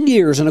last 10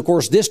 years, and of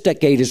course this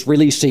decade is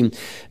releasing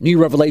new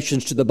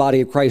revelations to the body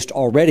of Christ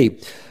already.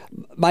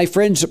 My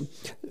friends,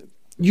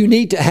 you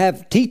need to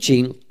have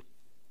teaching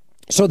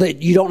so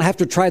that you don't have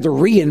to try to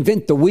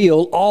reinvent the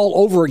wheel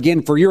all over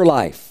again for your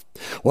life.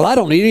 Well, I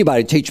don't need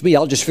anybody to teach me.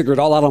 I'll just figure it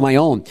all out on my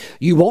own.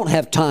 You won't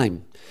have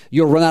time.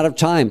 You'll run out of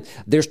time.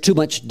 There's too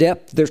much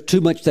depth. There's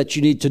too much that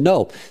you need to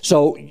know.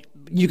 So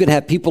you can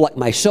have people like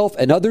myself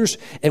and others,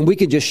 and we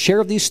can just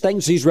share these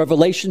things, these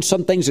revelations,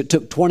 some things that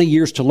took 20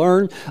 years to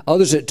learn,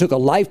 others that took a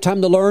lifetime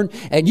to learn,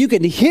 and you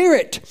can hear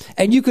it,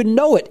 and you can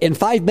know it in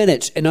 5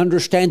 minutes and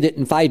understand it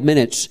in 5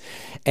 minutes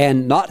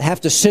and not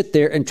have to sit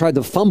there and try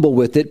to fumble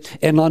with it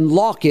and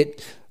unlock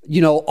it,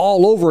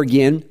 all over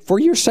again for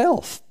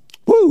yourself.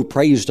 Woo,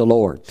 praise the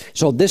Lord.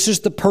 So this is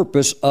the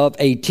purpose of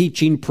a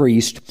teaching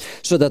priest,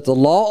 so that the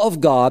law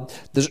of God,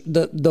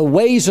 the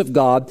ways of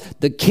God,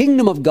 the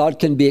kingdom of God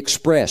can be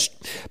expressed.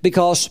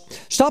 Because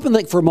stop and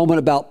think for a moment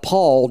about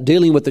Paul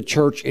dealing with the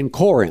church in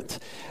Corinth.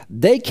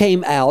 They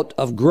came out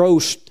of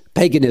gross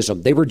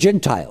paganism. They were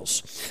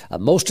Gentiles.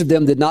 Most of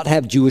them did not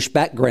have Jewish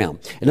background.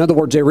 In other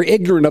words, they were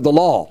ignorant of the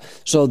law.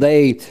 So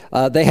they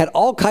had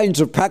all kinds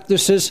of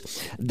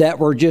practices that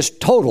were just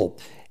total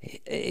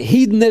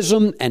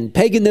heathenism and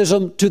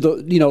paganism to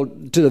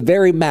the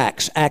very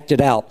max,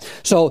 acted out.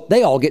 So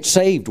they all get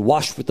saved,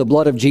 washed with the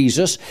blood of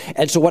Jesus.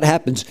 And so what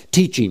happens?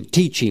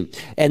 Teaching.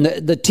 And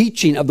the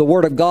teaching of the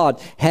Word of God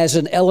has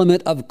an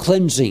element of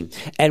cleansing.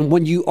 And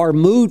when you are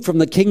moved from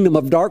the kingdom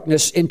of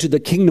darkness into the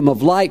kingdom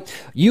of light,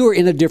 you are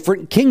in a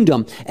different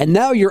kingdom. And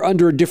now you're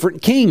under a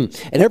different king.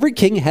 And every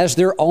king has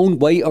their own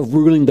way of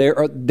ruling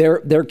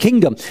their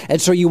kingdom.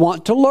 And so you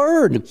want to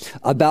learn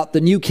about the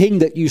new king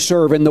that you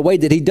serve and the way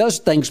that he does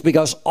things,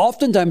 because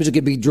oftentimes it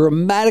can be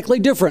dramatically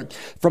different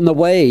from the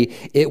way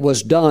it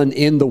was done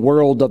in the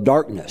world of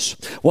darkness.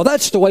 Well,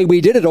 that's the way we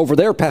did it over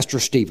there, Pastor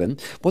Stephen.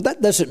 Well,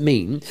 that doesn't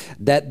mean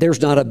that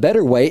there's not a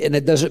better way, and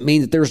it doesn't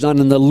mean that there's not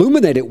an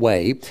illuminated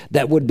way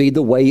that would be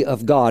the way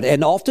of God.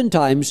 And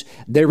oftentimes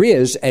there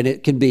is, and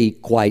it can be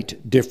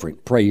quite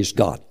different. Praise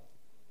God.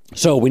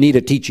 So we need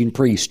a teaching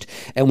priest,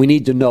 and we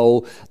need to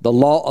know the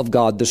law of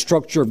God, the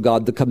structure of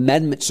God, the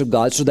commandments of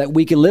God, so that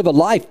we can live a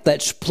life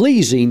that's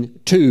pleasing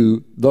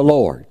to the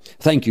Lord.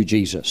 Thank you,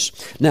 Jesus.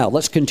 Now,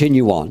 let's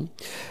continue on.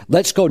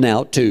 Let's go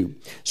now to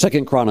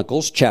 2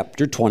 Chronicles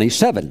chapter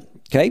 27.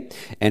 Okay,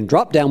 and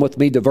drop down with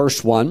me to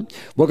verse 1.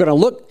 We're going to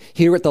look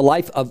here at the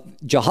life of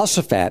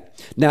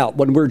Jehoshaphat. Now,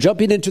 when we're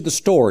jumping into the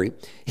story,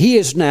 he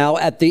is now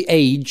at the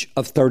age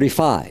of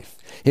 35.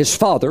 His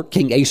father,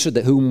 King Asa,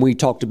 whom we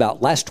talked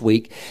about last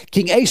week,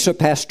 King Asa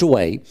passed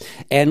away,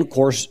 and of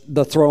course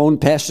the throne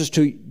passes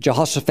to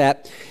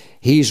Jehoshaphat.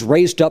 He's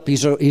raised up.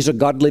 He's a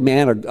godly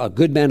man, a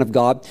good man of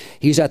God.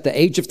 He's at the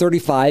age of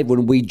 35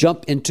 when we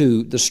jump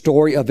into the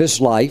story of his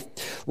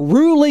life.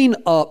 Ruling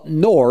up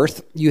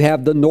north, you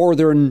have the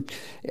northern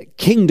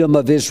kingdom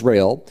of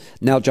Israel.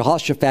 Now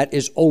Jehoshaphat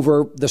is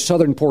over the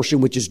southern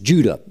portion, which is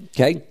Judah.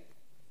 Okay,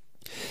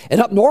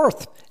 and up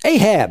north,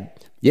 Ahab.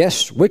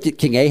 Yes, wicked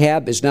King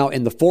Ahab is now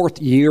in the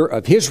 4th year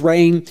of his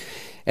reign,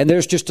 and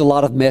there's just a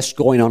lot of mess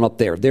going on up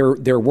there.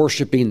 They're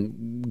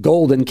worshiping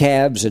golden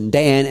calves in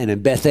Dan and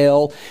in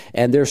Bethel,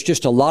 and there's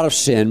just a lot of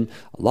sin,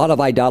 a lot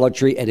of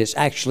idolatry, and it's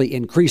actually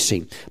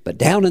increasing. But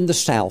down in the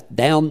south,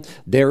 down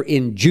there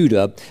in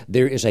Judah,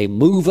 there is a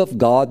move of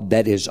God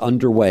that is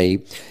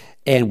underway.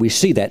 And we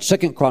see that.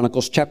 2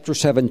 Chronicles chapter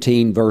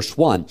 17, verse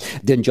 1.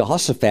 Then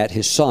Jehoshaphat,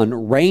 his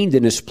son, reigned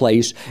in his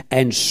place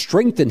and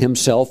strengthened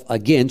himself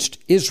against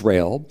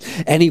Israel.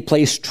 And he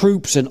placed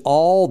troops in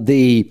all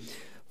the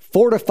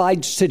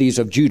fortified cities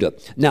of Judah.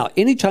 Now,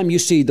 anytime you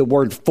see the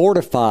word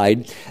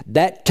fortified,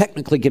 that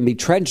technically can be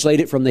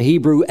translated from the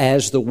Hebrew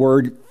as the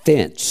word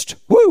fenced.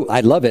 Woo,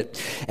 I love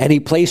it. And he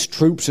placed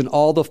troops in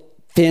all the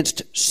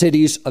fenced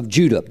cities of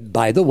Judah.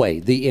 By the way,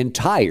 the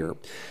entire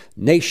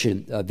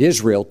nation of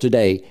Israel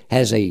today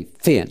has a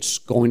fence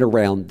going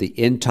around the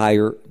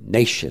entire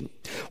nation.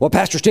 Well,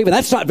 Pastor Stephen,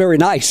 that's not very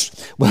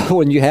nice. Well,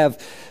 when you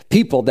have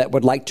people that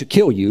would like to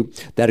kill you,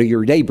 that are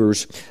your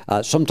neighbors,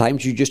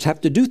 sometimes you just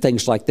have to do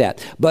things like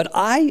that. But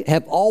I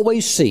have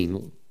always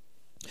seen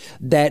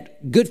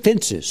that good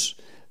fences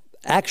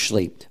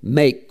actually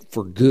make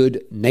for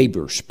good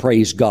neighbors.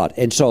 Praise God.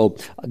 And so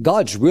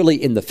God's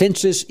really in the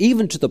fences,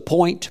 even to the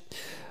point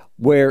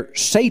where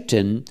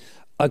Satan,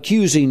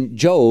 accusing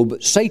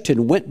Job,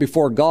 Satan went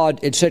before God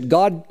and said,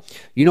 God,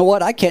 you know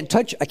what? I can't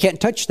touch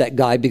that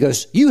guy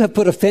because you have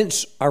put a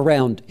fence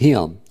around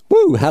him.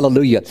 Woo,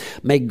 hallelujah.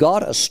 May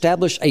God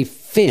establish a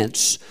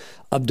fence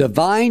of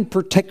divine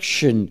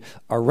protection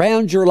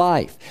around your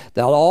life,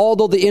 that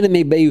although the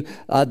enemy may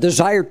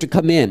desire to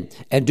come in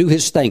and do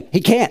his thing, he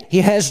can't.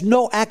 He has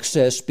no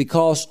access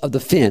because of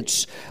the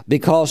fence,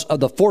 because of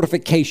the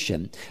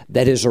fortification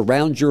that is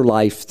around your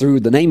life through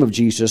the name of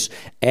Jesus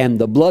and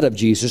the blood of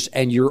Jesus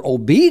and your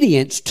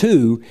obedience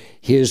to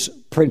his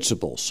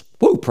principles.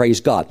 Woo, praise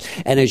God.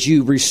 And as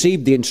you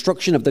receive the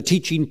instruction of the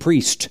teaching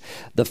priest,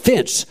 the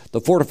fence,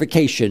 the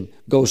fortification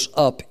goes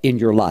up in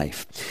your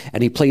life.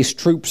 And he placed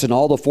troops in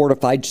all the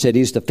fortified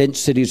cities, the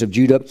fenced cities of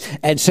Judah,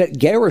 and set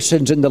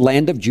garrisons in the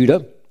land of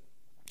Judah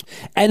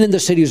and in the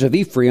cities of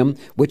Ephraim,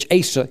 which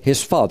Asa,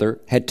 his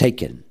father, had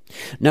taken.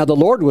 Now the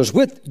Lord was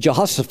with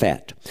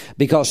Jehoshaphat,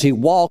 because he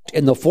walked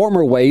in the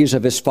former ways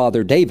of his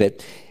father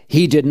David.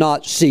 He did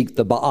not seek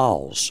the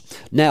Baals.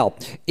 Now,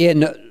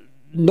 in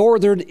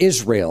northern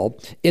Israel,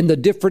 in the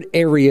different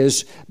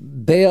areas,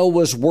 Baal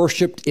was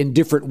worshipped in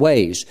different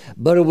ways,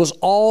 but it was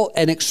all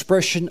an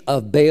expression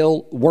of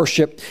Baal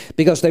worship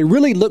because they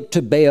really looked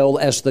to Baal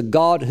as the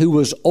God who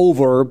was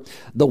over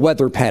the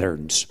weather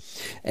patterns.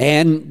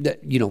 And,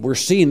 we're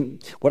seeing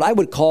what I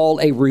would call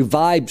a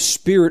revived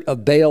spirit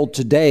of Baal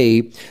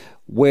today,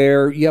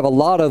 where you have a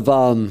lot of,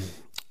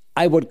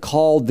 I would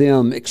call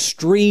them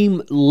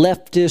extreme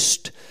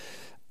leftist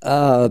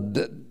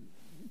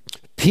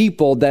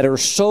people that are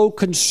so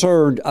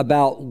concerned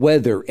about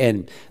weather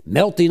and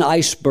melting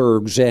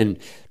icebergs and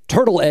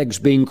turtle eggs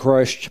being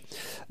crushed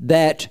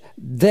that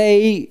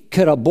they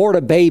could abort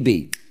a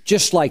baby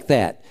just like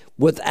that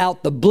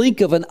without the blink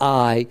of an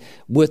eye,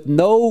 with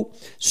no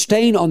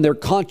stain on their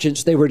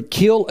conscience, they would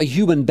kill a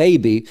human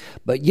baby,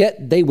 but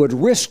yet they would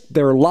risk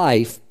their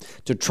life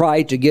to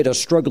try to get a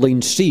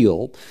struggling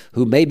seal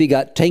who maybe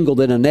got tangled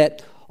in a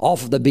net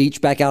off of the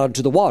beach back out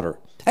into the water.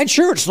 And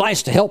sure, it's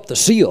nice to help the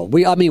seal.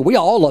 We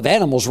all love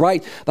animals,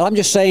 right? But I'm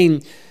just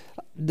saying,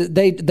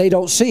 they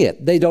don't see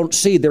it. They don't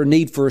see their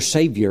need for a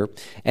Savior.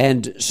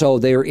 And so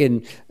they're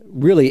in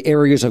really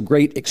areas of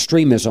great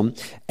extremism,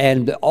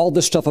 and all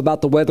this stuff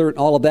about the weather and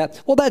all of that.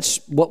 Well,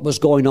 that's what was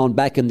going on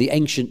back in the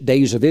ancient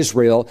days of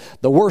Israel,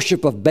 the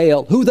worship of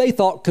Baal, who they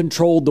thought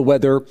controlled the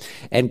weather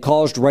and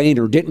caused rain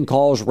or didn't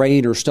cause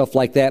rain or stuff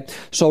like that.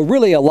 So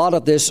really a lot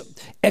of this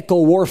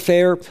echo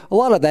warfare, a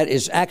lot of that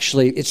is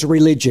actually, it's a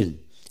religion.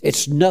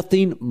 It's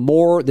nothing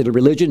more than a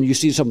religion. You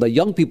see some of the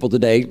young people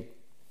today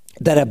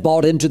that have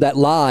bought into that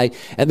lie,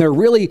 and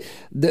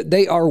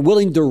they are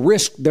willing to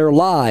risk their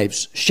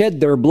lives,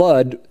 shed their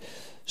blood,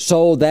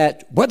 so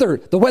that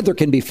the weather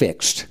can be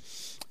fixed.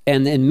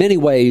 And in many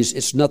ways,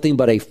 it's nothing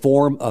but a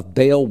form of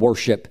Baal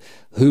worship,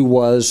 who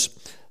was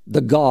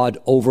the god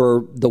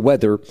over the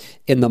weather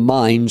in the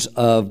minds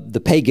of the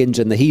pagans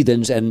and the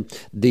heathens and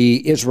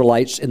the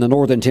Israelites in the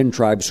northern 10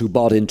 tribes who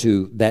bought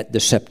into that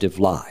deceptive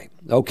lie.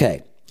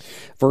 Okay,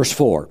 verse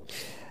 4.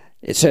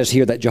 It says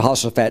here that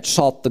Jehoshaphat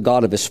sought the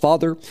God of his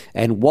father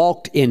and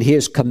walked in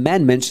his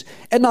commandments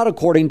and not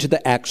according to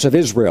the acts of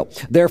Israel.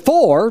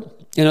 Therefore,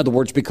 in other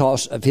words,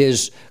 because of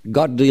his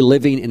godly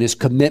living and his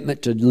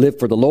commitment to live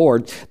for the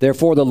Lord,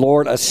 therefore the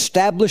Lord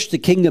established the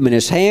kingdom in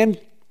his hand.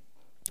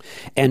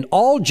 And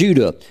all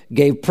Judah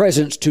gave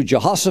presents to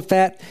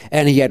Jehoshaphat,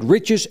 and he had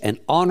riches and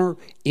honor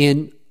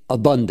in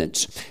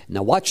abundance.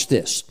 Now watch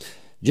this.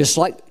 Just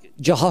like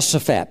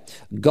Jehoshaphat,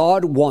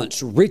 God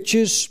wants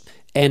riches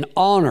and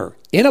honor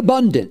in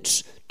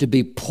abundance to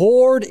be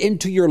poured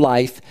into your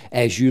life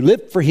as you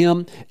live for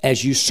him,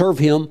 as you serve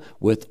him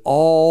with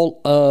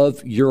all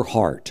of your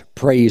heart.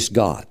 Praise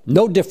God.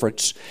 No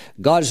difference.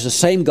 God is the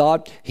same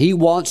God. He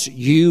wants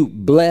you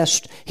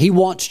blessed. He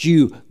wants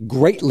you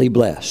greatly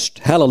blessed.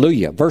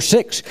 Hallelujah. Verse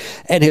 6,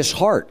 and his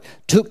heart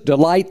took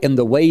delight in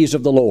the ways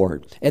of the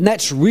Lord. And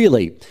that's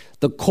really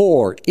the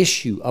core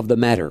issue of the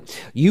matter.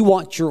 You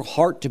want your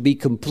heart to be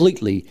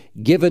completely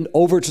given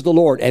over to the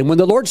Lord. And when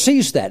the Lord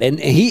sees that, and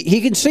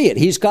he can see it,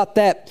 he's got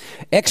that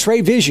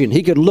x-ray vision.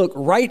 He can look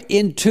right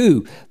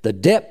into the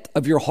depth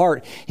of your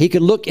heart. He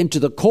can look into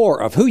the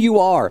core of who you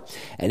are,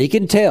 and he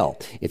can tell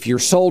if you're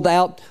sold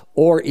out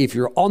or if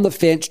you're on the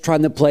fence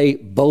trying to play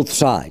both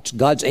sides.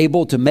 God's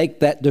able to make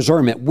that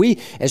discernment. We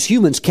as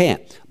humans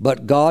can't,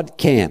 but God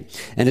can.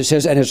 And it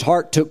says, and his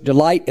heart took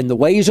delight in the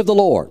ways of the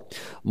Lord.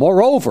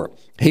 Moreover,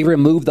 he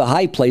removed the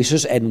high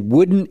places and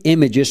wooden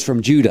images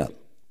from Judah.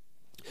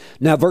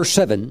 Now, verse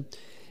 7,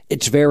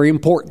 it's very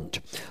important.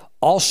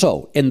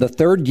 Also, in the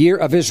 3rd year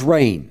of his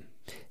reign,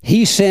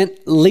 he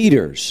sent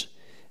leaders,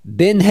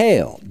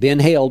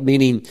 Ben-Hail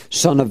meaning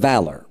son of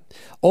valor,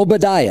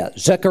 Obadiah,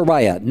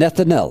 Zechariah,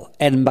 Nethanel,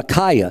 and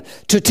Micaiah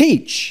to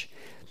teach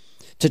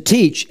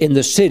in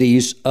the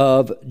cities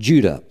of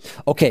Judah.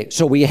 Okay,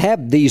 so we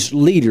have these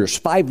leaders,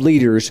 5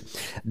 leaders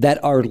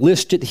that are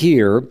listed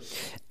here,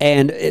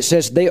 and it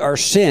says they are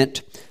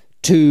sent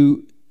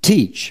to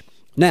teach.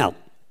 Now,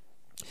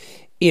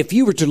 if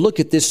you were to look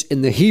at this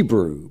in the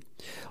Hebrew,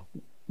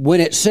 when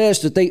it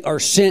says that they are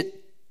sent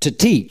to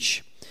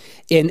teach,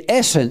 in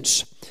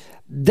essence,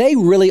 they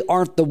really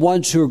aren't the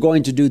ones who are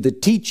going to do the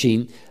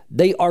teaching.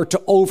 They are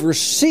to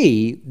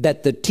oversee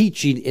that the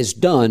teaching is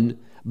done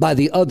by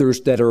the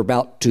others that are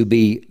about to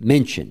be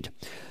mentioned.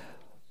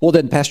 Well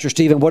then, Pastor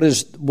Stephen, what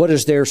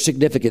is their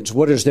significance?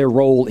 What is their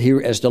role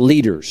here as the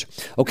leaders?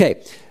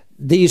 Okay,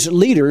 these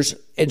leaders,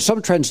 in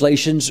some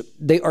translations,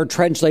 they are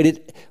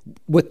translated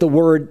with the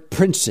word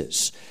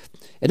princes.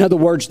 In other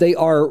words, they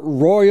are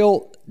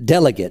royal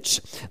delegates.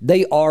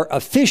 They are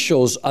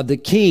officials of the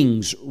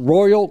king's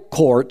royal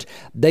court.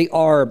 They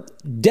are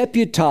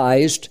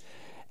deputized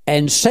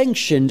and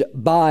sanctioned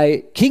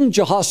by King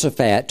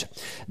Jehoshaphat.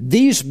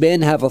 These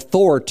men have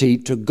authority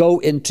to go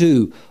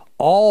into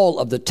all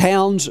of the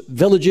towns,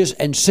 villages,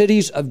 and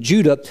cities of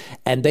Judah,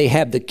 and they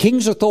have the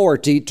king's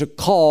authority to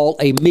call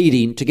a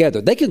meeting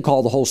together. They can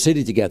call the whole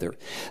city together.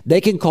 They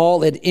can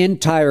call an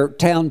entire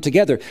town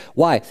together.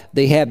 Why?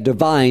 They have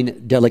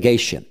divine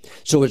delegation.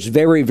 So it's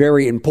very,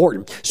 very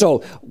important. So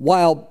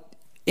while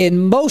in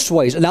most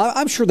ways, now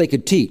I'm sure they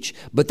could teach,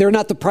 but they're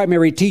not the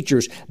primary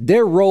teachers.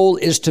 Their role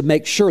is to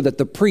make sure that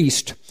the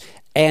priest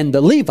and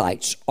the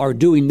Levites are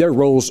doing their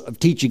roles of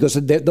teaching, because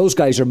those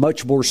guys are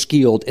much more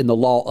skilled in the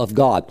law of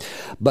God.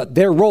 But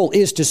their role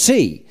is to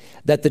see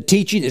that the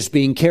teaching is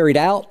being carried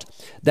out,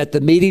 that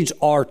the meetings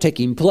are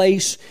taking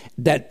place,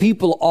 that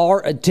people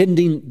are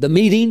attending the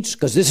meetings,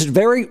 because this is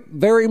very,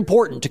 very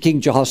important to King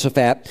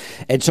Jehoshaphat.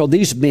 And so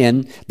these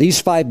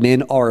 5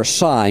 men are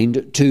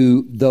assigned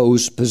to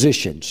those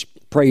positions.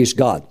 Praise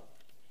God.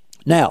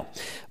 Now,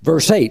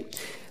 verse 8,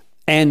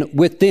 and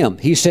with them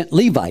he sent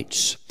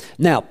Levites.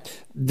 Now,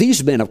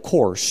 these men, of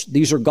course,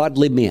 these are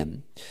godly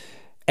men.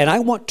 And I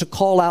want to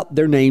call out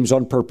their names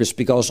on purpose,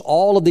 because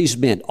all of these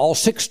men, all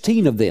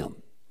 16 of them,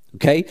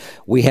 Okay?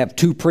 We have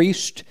 2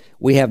 priests,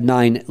 we have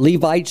 9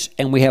 Levites,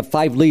 and we have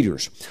 5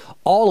 leaders.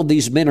 All of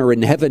these men are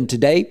in heaven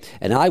today,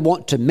 and I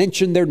want to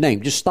mention their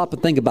name. Just stop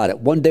and think about it.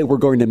 One day we're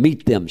going to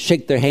meet them,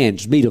 shake their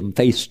hands, meet them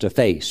face to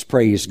face.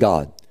 Praise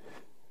God.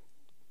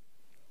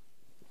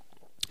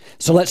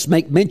 So let's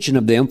make mention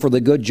of them for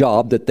the good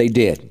job that they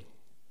did.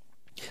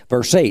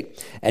 Verse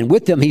 8, and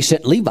with them he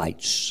sent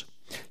Levites,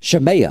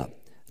 Shemaiah,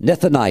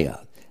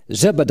 Nethaniah,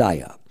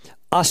 Zebediah,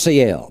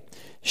 Asiel,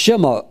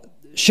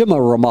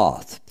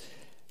 Shemaramoth,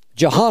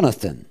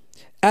 Jehonathan,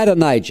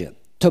 Adonijah,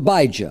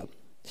 Tobijah,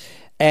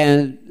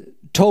 and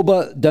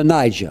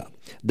Tobadonijah,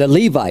 the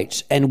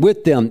Levites, and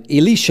with them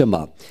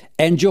Elishama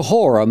and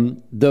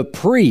Jehoram the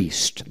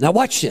priest. Now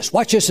watch this.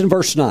 Watch this in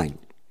verse 9.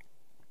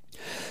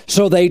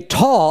 So they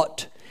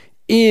taught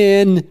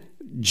in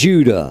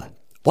Judah.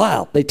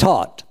 Wow, they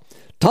taught.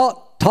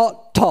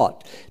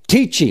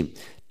 Teaching.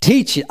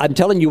 I'm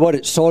telling you what,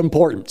 it's so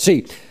important.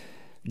 See,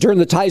 during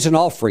the tithes and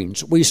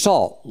offerings, we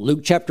saw,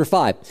 Luke chapter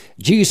 5,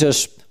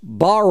 Jesus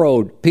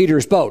borrowed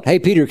Peter's boat. Hey,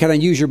 Peter, can I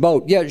use your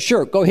boat? Yeah,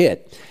 sure, go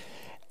ahead.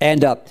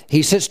 And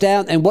he sits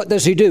down, and what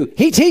does he do?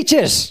 He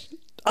teaches.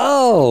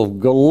 Oh,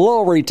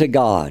 glory to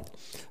God.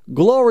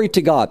 Glory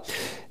to God.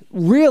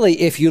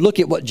 Really, if you look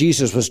at what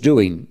Jesus was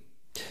doing,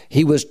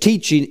 he was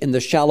teaching in the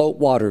shallow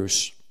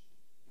waters.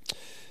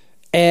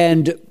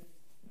 And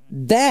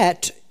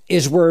that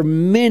is where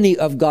many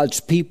of God's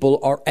people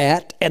are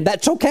at, and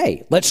that's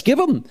okay. Let's give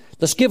them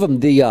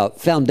the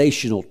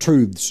foundational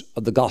truths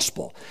of the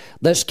gospel.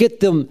 Let's get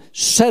them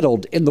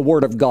settled in the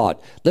Word of God.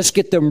 Let's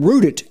get them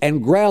rooted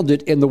and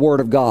grounded in the Word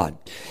of God.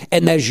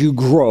 And as you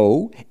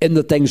grow in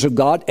the things of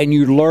God and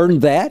you learn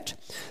that,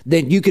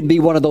 then you can be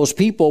one of those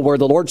people where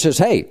the Lord says,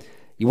 hey,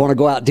 you want to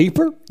go out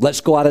deeper? Let's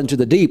go out into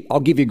the deep.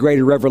 I'll give you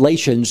greater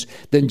revelations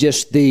than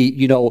just the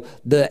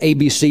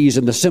ABCs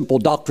and the simple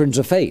doctrines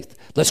of faith.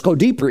 Let's go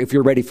deeper if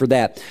you're ready for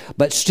that.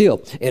 But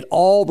still, it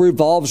all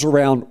revolves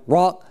around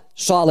rock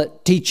solid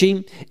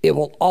teaching. It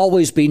will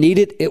always be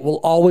needed. It will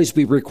always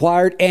be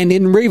required. And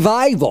in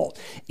revival,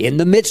 in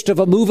the midst of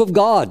a move of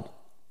God,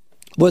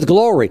 with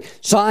glory,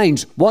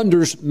 signs,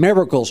 wonders,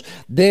 miracles,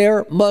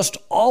 there must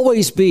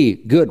always be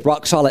good,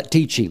 rock-solid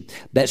teaching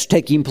that's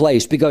taking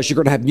place, because you're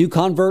going to have new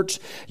converts.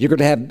 You're going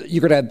to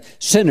have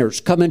sinners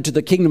come into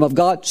the kingdom of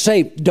God,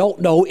 saved, don't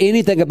know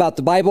anything about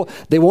the Bible.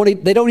 They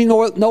don't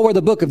even know where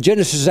the book of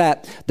Genesis is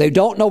at. They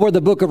don't know where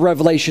the book of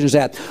Revelation is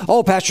at.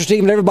 Oh, Pastor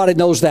Stephen, everybody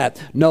knows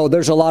that. No,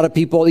 there's a lot of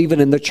people, even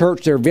in the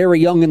church, they're very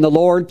young in the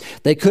Lord.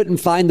 They couldn't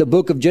find the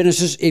book of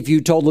Genesis if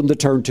you told them to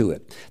turn to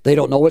it. They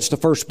don't know it's the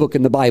first book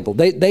in the Bible.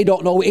 They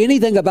don't know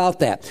anything about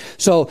that.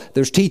 So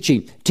there's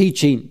teaching.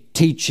 And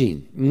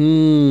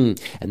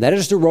that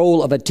is the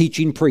role of a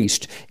teaching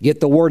priest.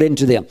 Get the word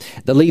into them.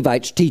 The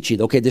Levites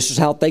teaching. Okay, this is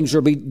how things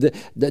are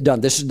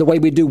done. This is the way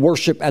we do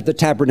worship at the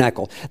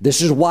tabernacle.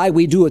 This is why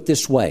we do it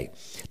this way.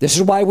 This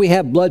is why we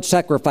have blood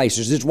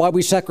sacrifices. This is why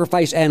we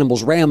sacrifice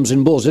animals, rams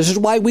and bulls. This is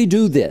why we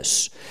do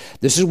this.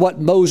 This is what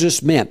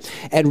Moses meant.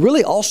 And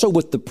really also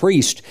with the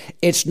priest,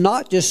 it's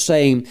not just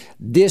saying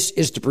this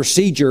is the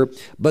procedure,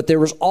 but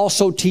there is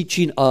also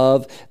teaching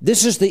of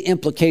this is the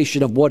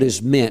implication of what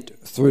is meant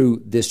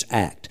through this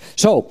act.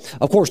 So,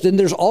 of course, then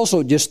there's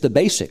also just the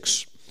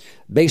basics,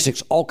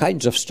 all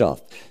kinds of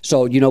stuff.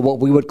 So, what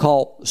we would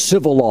call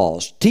civil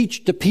laws.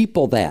 Teach the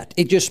people that.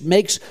 It just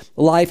makes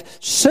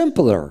life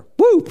simpler.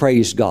 Woo,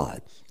 praise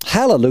God.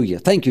 Hallelujah.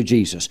 Thank you,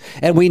 Jesus.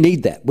 And we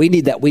need that. We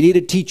need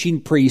a teaching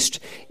priest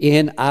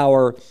in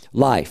our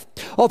life.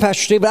 Oh,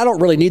 Pastor Stephen, I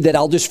don't really need that.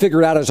 I'll just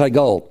figure it out as I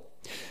go.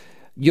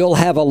 You'll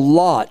have a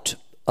lot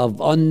of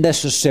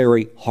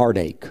unnecessary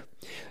heartache.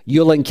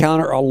 You'll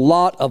encounter a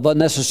lot of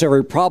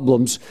unnecessary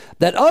problems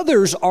that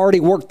others already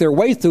worked their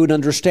way through and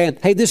understand,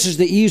 hey, this is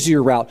the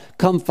easier route.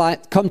 Come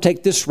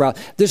take this route.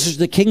 This is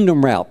the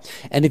kingdom route.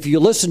 And if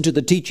you listen to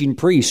the teaching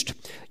priest,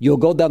 you'll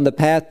go down the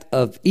path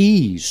of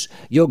ease.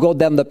 You'll go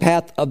down the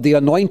path of the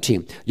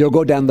anointing. You'll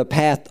go down the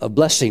path of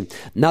blessing,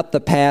 not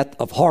the path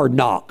of hard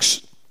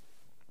knocks.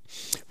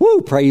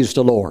 Woo, praise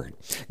the Lord.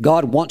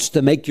 God wants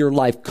to make your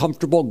life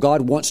comfortable.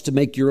 God wants to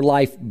make your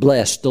life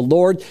blessed. The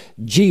Lord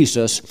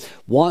Jesus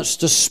wants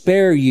to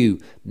spare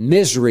you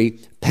misery,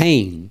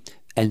 pain,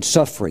 and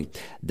suffering.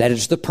 That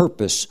is the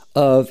purpose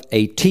of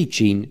a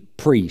teaching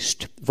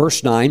priest.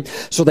 Verse 9,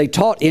 so they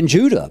taught in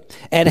Judah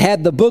and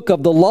had the book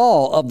of the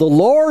law of the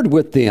Lord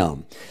with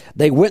them.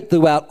 They went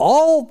throughout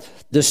all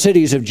the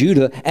cities of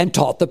Judah and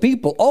taught the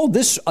people. Oh,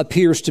 this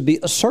appears to be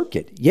a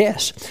circuit.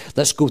 Yes,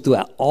 let's go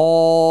throughout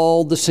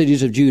all the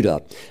cities of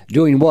Judah.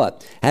 Doing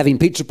what? Having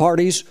pizza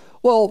parties?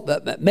 Well,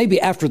 maybe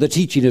after the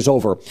teaching is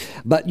over.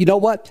 But you know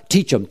what?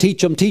 Teach them.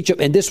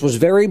 And this was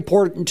very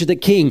important to the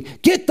king.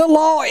 Get the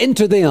law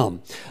into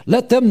them.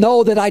 Let them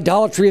know that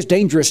idolatry is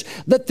dangerous.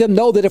 Let them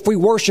know that if we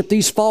worship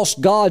these false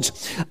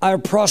gods, our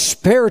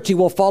prosperity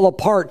will fall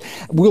apart.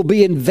 We'll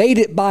be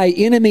invaded by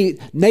enemy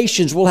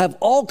nations. We'll have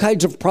all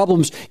kinds of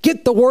problems.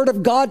 Get the word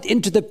of God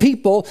into the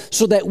people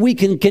so that we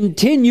can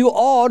continue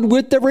on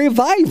with the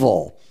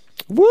revival.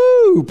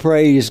 Woo!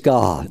 Praise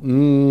God.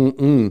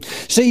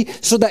 See,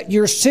 so that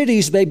your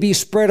cities may be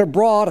spread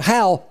abroad.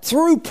 How?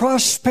 Through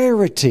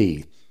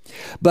prosperity.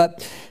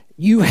 But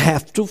you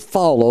have to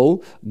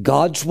follow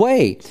God's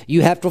way.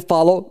 You have to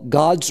follow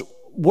God's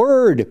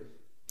word.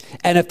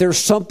 And if there's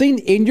something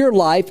in your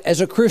life as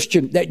a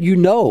Christian that you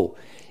know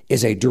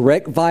is a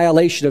direct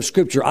violation of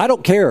Scripture, I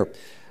don't care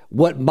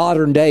what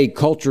modern day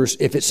cultures,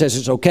 if it says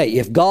it's okay.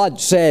 If God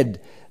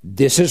said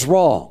this is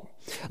wrong.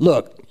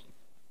 Look,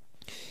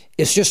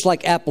 it's just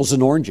like apples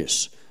and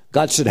oranges.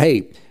 God said,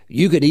 hey,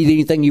 you can eat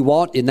anything you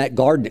want in that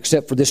garden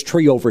except for this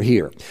tree over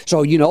here.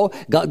 So,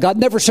 God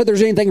never said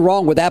there's anything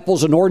wrong with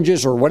apples and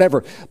oranges or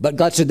whatever. But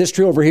God said, this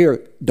tree over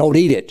here, don't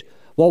eat it.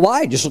 Well,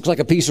 why? It just looks like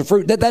a piece of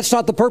fruit. That's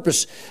not the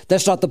purpose.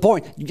 That's not the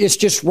point. It's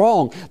just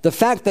wrong. The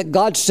fact that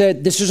God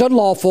said, this is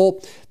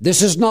unlawful,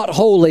 this is not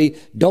holy,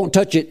 don't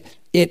touch it,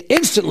 it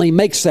instantly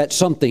makes that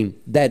something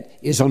that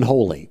is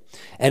unholy.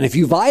 And if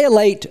you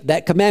violate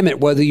that commandment,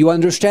 whether you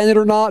understand it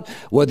or not,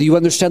 whether you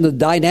understand the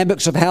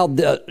dynamics of how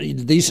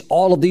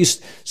all of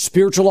these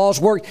spiritual laws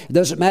work, it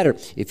doesn't matter.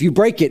 If you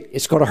break it,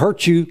 it's going to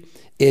hurt you.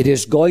 It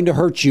is going to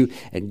hurt you.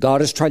 And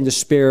God is trying to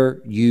spare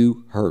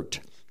you hurt.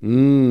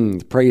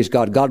 Praise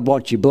God. God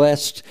wants you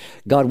blessed.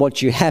 God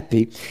wants you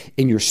happy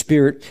in your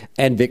spirit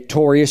and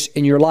victorious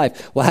in your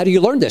life. Well, how do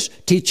you learn this?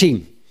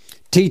 Teaching.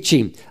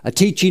 A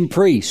teaching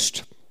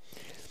priest.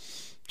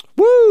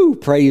 Woo!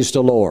 Praise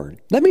the Lord.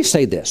 Let me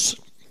say this.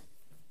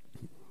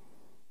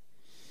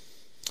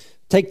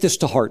 Take this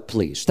to heart,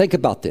 please. Think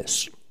about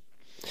this.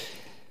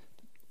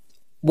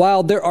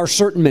 While there are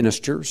certain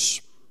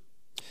ministers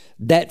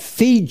that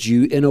feed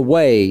you in a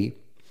way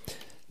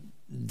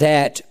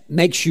that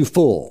makes you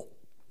full,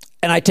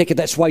 and I take it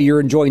that's why you're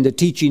enjoying the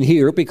teaching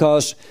here,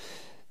 because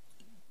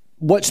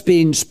what's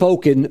being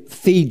spoken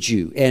feeds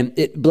you and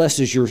it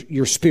blesses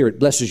your spirit,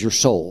 blesses your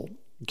soul.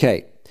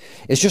 Okay.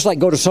 It's just like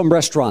go to some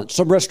restaurants.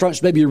 Some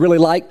restaurants maybe you really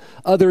like.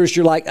 Others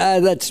you're like,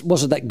 that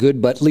wasn't that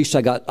good, but at least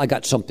I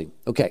got something.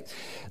 Okay.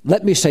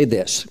 Let me say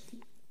this.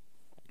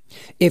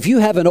 If you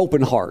have an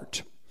open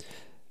heart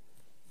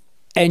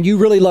and you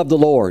really love the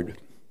Lord,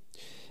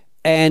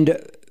 and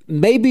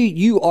maybe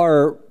you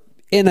are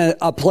in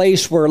a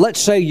place where, let's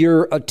say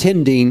you're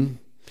attending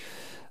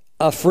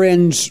a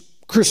friend's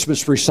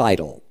Christmas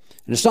recital,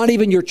 and it's not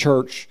even your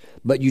church,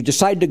 but you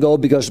decide to go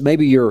because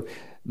maybe your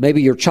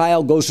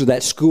child goes to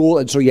that school,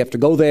 and so you have to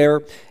go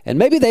there. And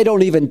maybe they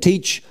don't even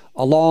teach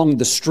along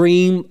the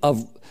stream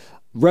of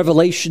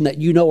revelation that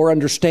you know or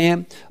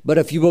understand. But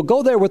if you will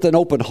go there with an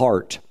open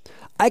heart,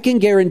 I can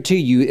guarantee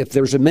you if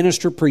there's a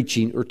minister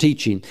preaching or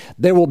teaching,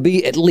 there will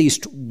be at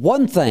least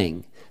one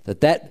thing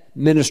that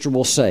minister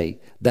will say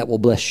that will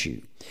bless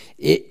you.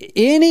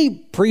 Any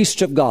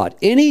priest of God,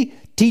 any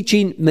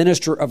teaching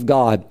minister of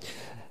God,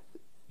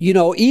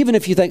 even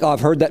if you think, I've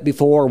heard that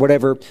before or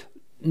whatever,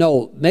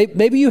 no,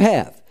 maybe you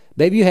have.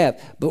 Maybe you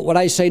have. But what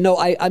I say, no,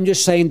 I'm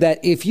just saying that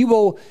if you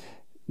will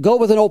go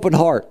with an open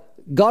heart,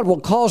 God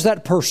will cause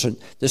that person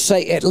to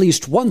say at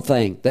least one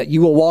thing that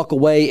you will walk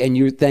away and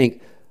you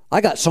think, I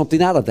got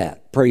something out of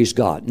that. Praise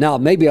God. Now,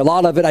 maybe a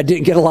lot of it, I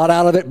didn't get a lot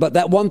out of it, but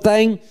that one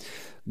thing,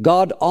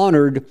 God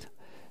honored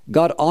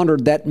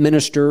that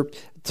minister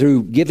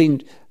through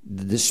giving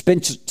the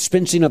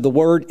dispensing of the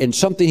word, and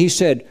something he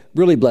said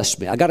really blessed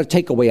me. I got a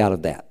takeaway out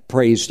of that.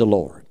 Praise the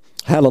Lord.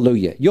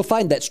 Hallelujah. You'll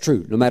find that's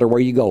true no matter where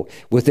you go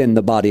within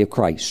the body of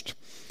Christ.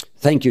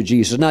 Thank you,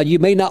 Jesus. Now, you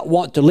may not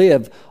want to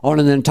live on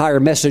an entire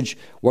message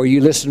where you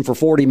listen for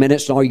 40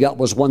 minutes and all you got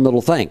was one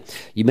little thing.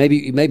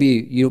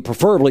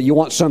 Preferably you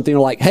want something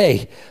like,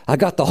 hey, I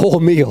got the whole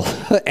meal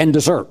and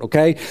dessert,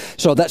 okay?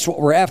 So that's what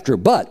we're after.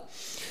 But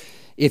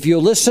if you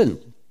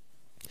listen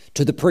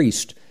to the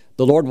priest,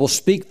 the Lord will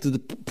speak to the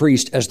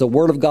priest as the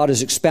Word of God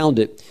is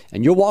expounded,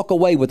 and you'll walk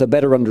away with a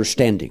better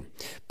understanding.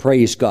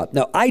 Praise God.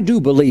 Now, I do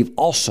believe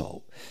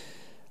also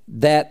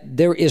that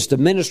there is the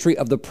ministry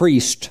of the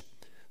priest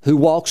who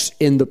walks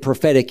in the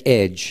prophetic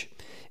edge.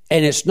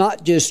 And it's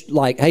not just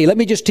like, hey, let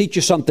me just teach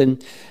you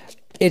something.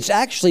 It's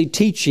actually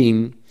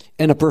teaching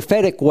in a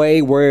prophetic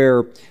way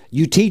where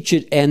you teach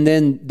it and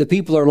then the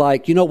people are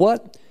like, you know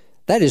what?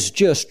 That is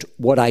just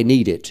what I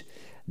needed.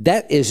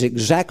 That is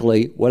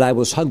exactly what I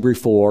was hungry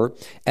for,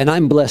 and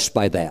I'm blessed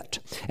by that.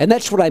 And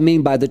that's what I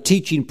mean by the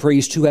teaching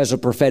priest who has a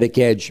prophetic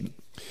edge.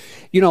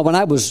 When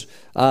I was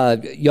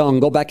young,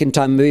 go back in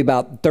time, maybe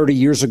about 30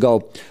 years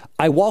ago,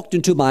 I walked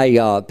into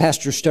my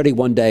pastor's study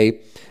one day,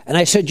 and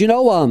I said,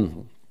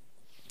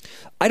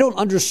 I don't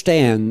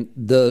understand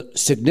the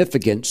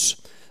significance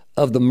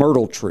of the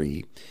myrtle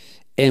tree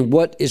and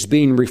what is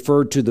being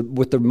referred to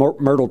with the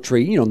myrtle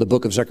tree, in the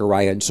book of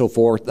Zechariah and so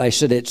forth. I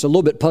said, it's a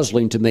little bit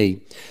puzzling to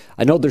me.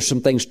 I know there's some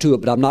things to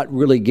it, but I'm not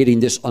really getting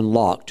this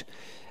unlocked.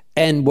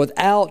 And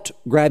without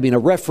grabbing a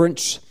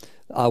reference,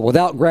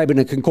 without grabbing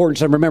a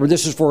concordance, and remember,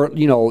 this is for,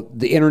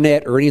 the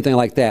internet or anything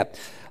like that.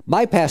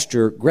 My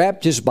pastor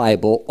grabbed his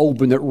Bible,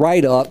 opened it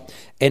right up,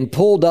 and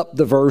pulled up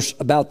the verse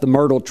about the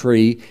myrtle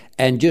tree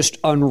and just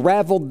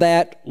unraveled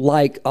that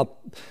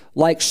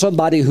like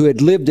somebody who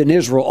had lived in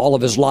Israel all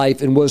of his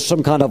life and was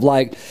some kind of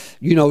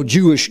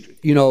Jewish,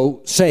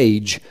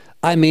 sage.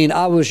 I mean,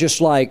 I was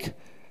just like,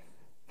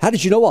 how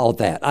did you know all of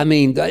that? I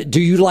mean, do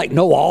you like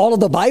know all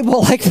of the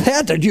Bible like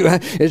that? Did you,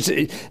 is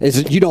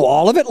it, you know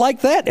all of it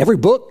like that? Every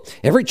book,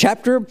 every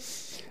chapter?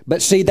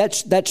 But see,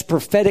 that's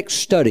prophetic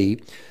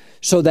study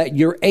so that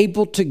you're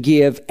able to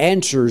give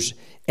answers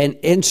and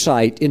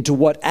insight into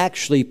what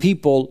actually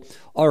people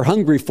are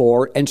hungry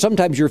for. And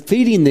sometimes you're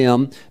feeding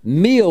them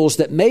meals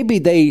that maybe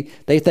they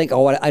think,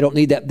 oh, I don't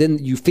need that. Then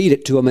you feed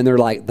it to them and they're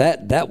like,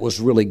 that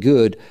was really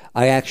good.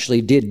 I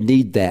actually did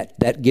need that.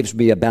 That gives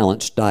me a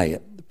balanced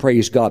diet.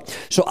 Praise God.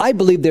 So I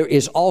believe there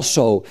is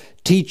also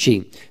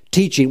teaching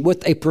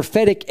with a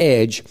prophetic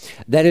edge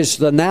that is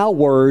the now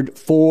word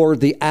for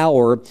the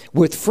hour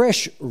with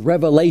fresh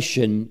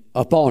revelation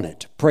upon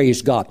it.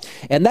 Praise God.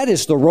 And that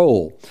is the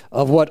role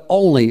of what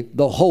only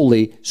the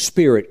Holy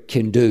Spirit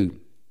can do.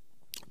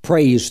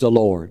 Praise the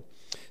Lord.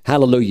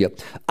 Hallelujah.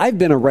 I've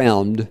been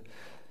around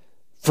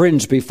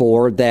friends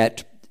before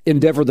that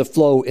endeavor to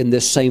flow in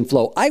this same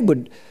flow. I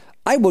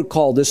would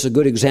call this a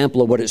good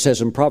example of what it says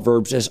in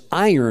Proverbs as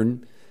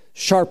iron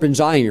sharpens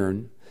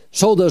iron,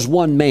 so does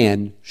one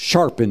man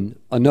sharpen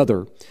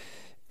another.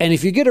 And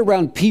if you get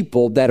around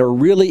people that are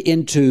really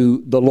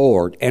into the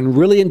Lord and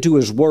really into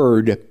His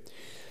Word,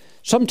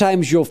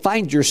 sometimes you'll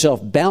find yourself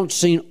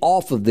bouncing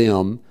off of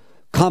them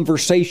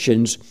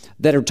conversations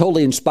that are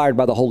totally inspired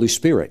by the Holy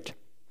Spirit.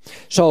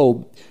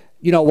 So,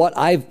 you know what?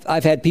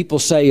 I've had people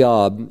say,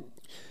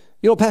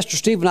 Pastor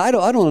Stephen, I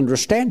don't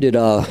understand it.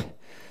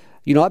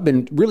 I've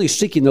been really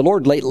seeking the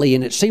Lord lately,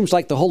 and it seems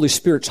like the Holy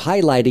Spirit's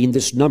highlighting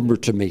this number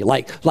to me,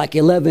 like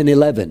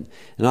 11:11.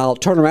 And I'll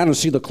turn around and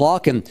see the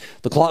clock, and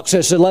the clock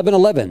says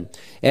 11:11.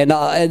 And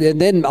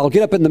then I'll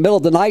get up in the middle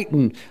of the night,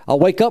 and I'll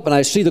wake up, and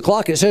I see the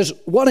clock, it says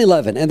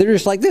 1:11. And they're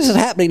just like, this is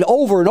happening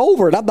over and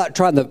over, and I'm not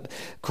trying to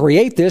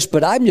create this,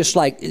 but I'm just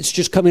like, it's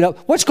just coming up.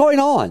 What's going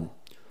on?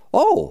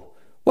 Oh,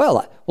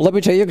 well, let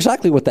me tell you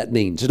exactly what that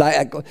means.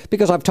 And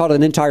because I've taught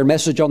an entire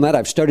message on that,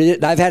 I've studied it,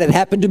 and I've had it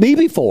happen to me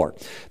before.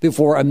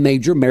 Before a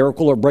major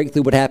miracle or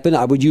breakthrough would happen,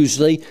 I would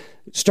usually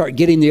start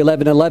getting the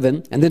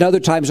 11:11, and then other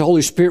times the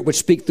Holy Spirit would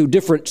speak through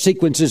different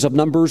sequences of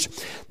numbers,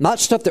 not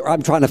stuff that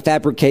I'm trying to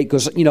fabricate,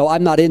 because,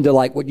 I'm not into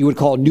like what you would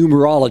call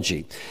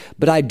numerology.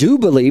 But I do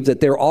believe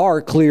that there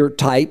are clear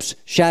types,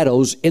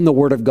 shadows in the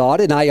Word of God,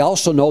 and I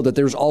also know that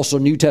there's also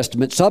New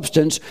Testament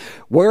substance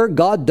where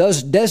God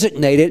does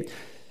designate it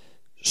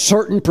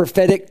certain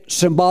prophetic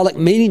symbolic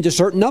meaning to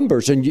certain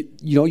numbers. And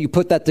you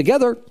put that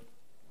together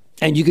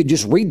and you could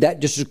just read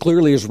that just as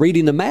clearly as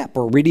reading a map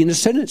or reading a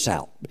sentence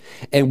out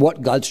and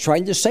what God's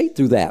trying to say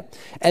through that.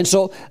 And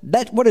so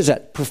what is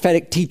that?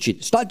 Prophetic teaching.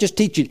 It's not just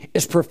teaching,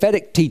 it's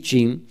prophetic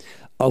teaching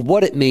of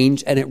what it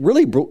means, and it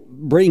really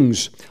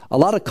brings a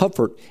lot of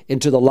comfort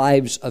into the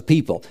lives of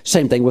people.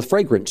 Same thing with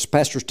fragrance.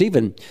 Pastor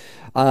Stephen,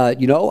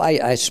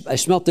 I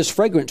smelt this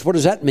fragrance. What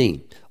does that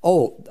mean?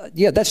 Oh,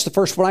 yeah, that's the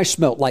first one I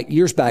smelt like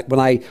years back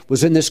when I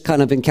was in this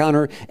kind of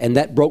encounter and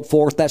that broke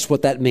forth. That's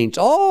what that means.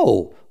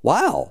 Oh,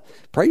 wow.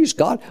 Praise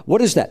God.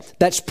 What is that?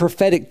 That's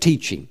prophetic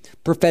teaching.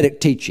 Prophetic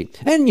teaching.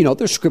 And,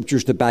 there's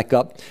scriptures to back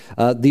up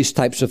these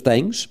types of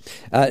things.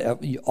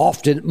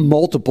 Often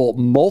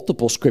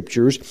multiple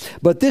scriptures.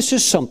 But this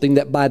is something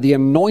that by the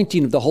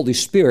anointing of the Holy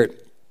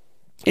Spirit,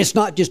 it's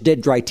not just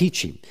dead, dry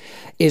teaching.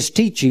 It's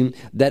teaching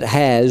that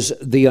has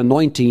the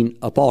anointing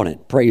upon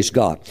it. Praise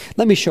God.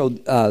 Let me show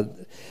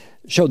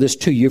this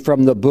to you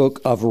from the book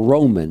of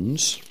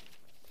Romans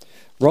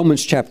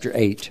chapter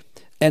 8,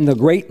 and the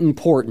great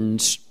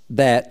importance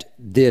that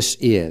this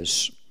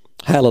is.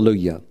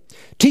 Hallelujah.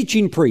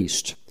 Teaching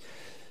priest.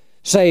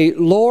 Say,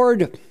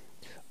 Lord,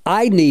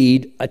 I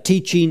need a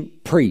teaching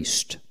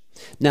priest.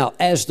 Now,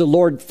 as the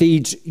Lord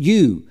feeds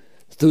you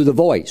through the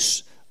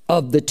voice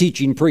of the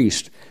teaching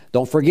priest,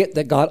 don't forget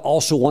that God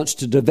also wants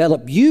to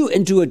develop you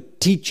into a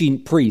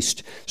teaching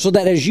priest so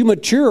that as you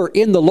mature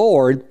in the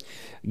Lord,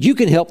 you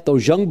can help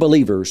those young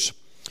believers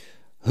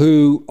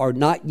who are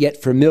not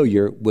yet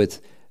familiar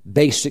with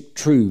basic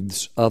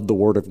truths of the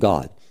Word of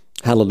God.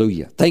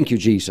 Hallelujah. Thank you,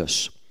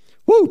 Jesus.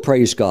 Woo,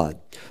 praise God.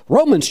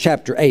 Romans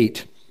chapter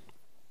 8,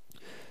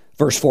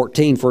 verse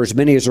 14, for as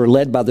many as are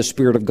led by the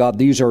Spirit of God,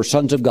 these are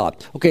sons of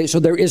God. Okay, so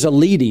there is a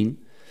leading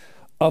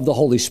of the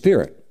Holy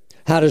Spirit.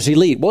 How does He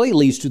lead? Well, He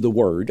leads through the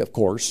Word, of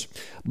course,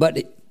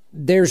 but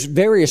there's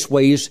various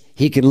ways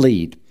He can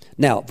lead.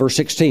 Now, verse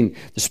 16,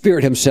 the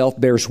Spirit Himself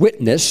bears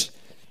witness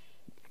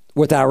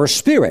with our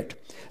spirit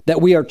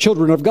that we are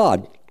children of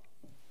God.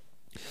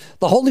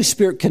 The Holy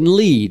Spirit can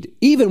lead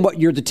even what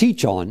you're to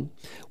teach on,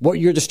 what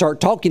you're to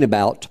start talking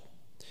about.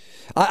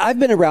 I've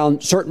been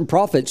around certain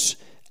prophets,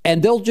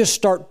 and they'll just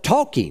start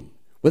talking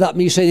without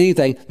me saying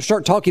anything. They'll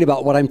start talking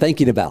about what I'm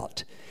thinking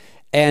about.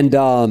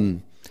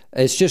 And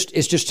it's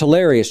just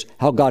hilarious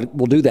how God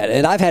will do that.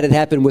 And I've had it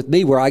happen with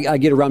me where I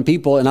get around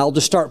people and I'll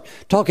just start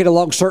talking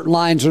along certain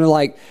lines and they're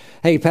like,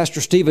 hey, Pastor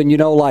Stephen,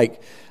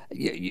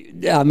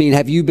 I mean,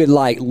 have you been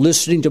like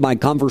listening to my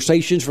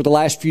conversations for the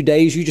last few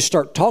days? You just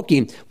start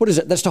talking. What is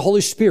it? That's the Holy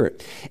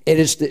Spirit.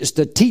 It's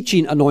the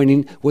teaching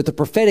anointing with the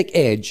prophetic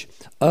edge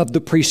of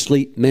the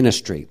priestly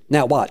ministry.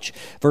 Now watch,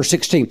 verse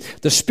 16.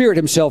 The Spirit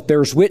himself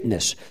bears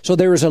witness. So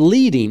there is a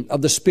leading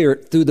of the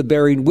Spirit through the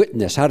bearing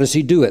witness. How does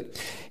he do it?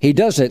 He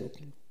does it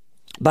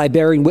by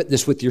bearing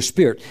witness with your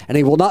spirit. And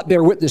he will not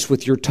bear witness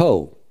with your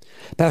toe.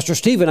 Pastor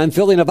Stephen, I'm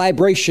feeling a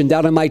vibration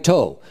down in my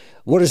toe.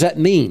 What does that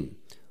mean?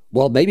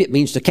 Well, maybe it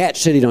means the cat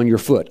sitting on your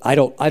foot. I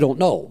don't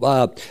know.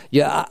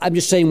 I'm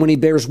just saying when he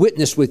bears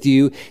witness with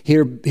you,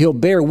 he'll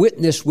bear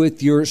witness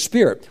with your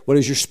spirit. What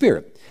is your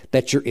spirit?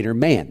 That's your inner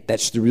man.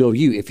 That's the real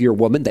you. If you're a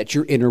woman, that's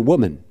your inner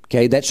woman.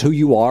 Okay, that's who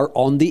you are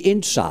on the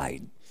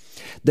inside.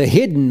 The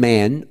hidden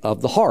man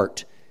of the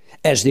heart,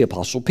 as the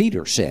Apostle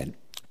Peter said.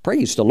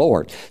 Praise the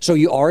Lord. So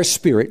you are a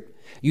spirit.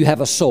 You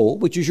have a soul,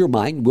 which is your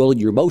mind, will, and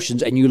your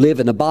emotions, and you live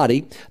in a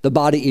body. The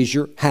body is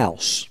your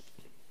house.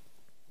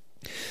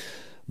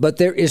 But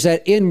there is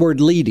that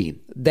inward leading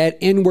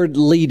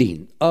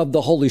of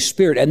the Holy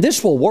Spirit. And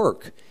this will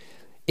work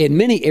in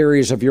many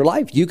areas of your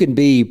life. You can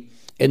be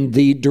in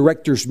the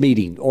director's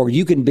meeting, or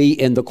you can be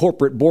in the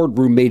corporate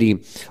boardroom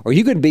meeting, or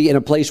you can be in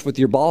a place with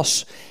your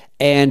boss,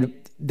 and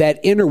that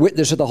inner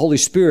witness of the Holy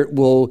Spirit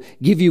will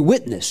give you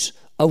witness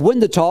of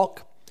when to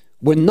talk,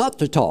 when not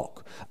to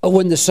talk, or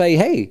when to say,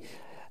 hey,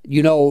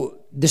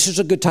 this is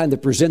a good time to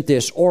present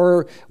this,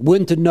 or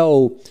when to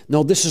know,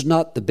 no, this is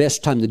not the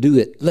best time to do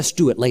it. Let's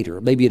do it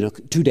later, maybe in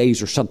 2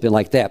 days or something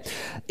like that.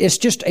 It's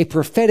just a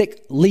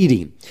prophetic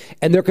leading.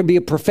 And there can be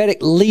a prophetic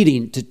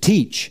leading to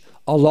teach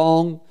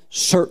along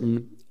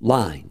certain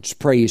lines.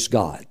 Praise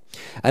God.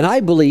 And I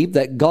believe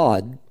that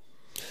God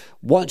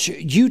wants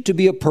you to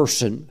be a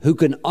person who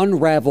can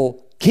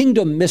unravel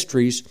kingdom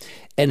mysteries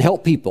and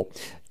help people.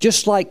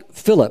 Just like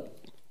Philip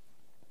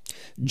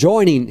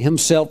joining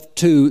himself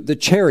to the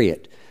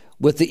chariot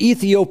with the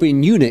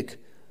Ethiopian eunuch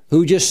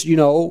who just,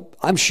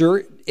 I'm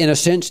sure in a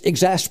sense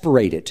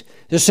exasperated.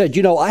 Just said,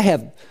 I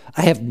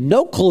have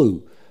no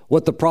clue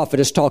what the prophet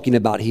is talking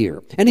about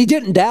here. And he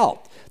didn't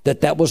doubt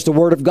that was the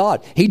word of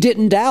God. He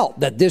didn't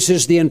doubt that this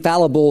is the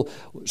infallible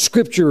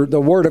scripture,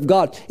 the word of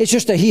God. It's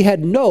just that he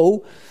had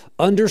no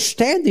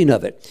understanding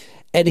of it.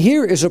 And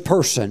here is a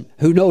person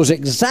who knows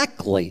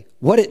exactly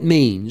what it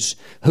means,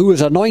 who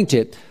is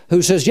anointed,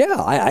 who says,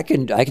 yeah, I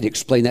can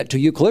explain that to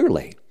you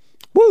clearly.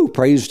 Woo,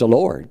 praise the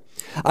Lord.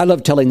 I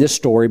love telling this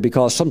story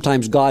because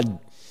sometimes God,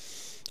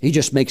 he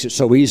just makes it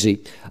so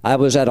easy. I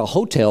was at a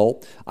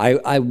hotel.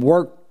 I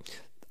worked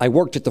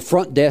at the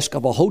front desk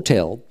of a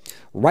hotel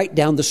right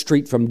down the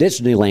street from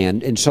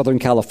Disneyland in Southern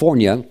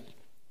California.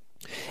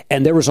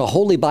 And there was a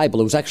Holy Bible.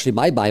 It was actually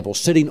my Bible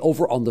sitting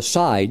over on the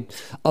side,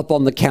 up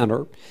on the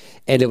counter.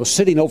 And it was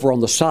sitting over on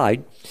the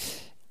side.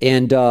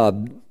 And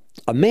a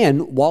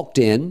man walked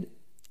in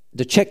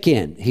to check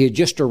in. He had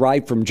just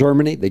arrived from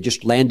Germany. They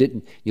just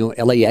landed in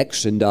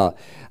LAX and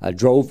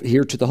drove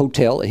here to the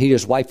hotel. And he and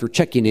his wife were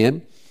checking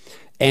in.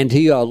 And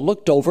he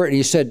looked over and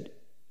he said,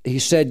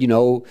 because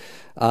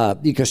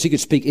he could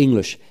speak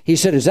English, he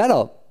said, is that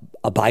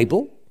a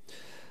Bible?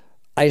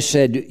 I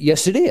said,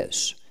 yes, it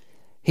is.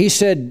 He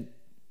said,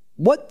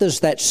 what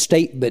does that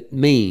statement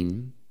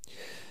mean?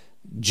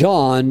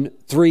 John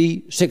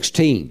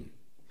 3:16.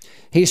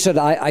 He said,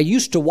 I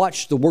used to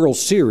watch the World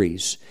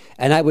Series,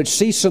 and I would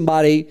see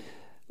somebody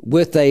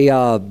with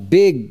a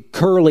big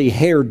curly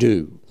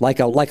hairdo, like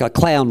a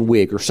clown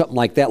wig or something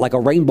like that, like a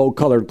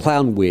rainbow-colored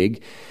clown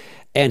wig.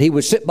 And he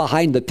would sit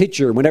behind the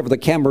pitcher. Whenever the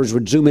cameras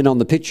would zoom in on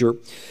the pitcher,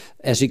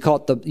 as he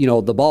caught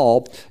the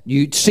ball,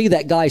 you'd see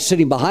that guy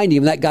sitting behind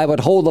him. That guy would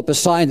hold up a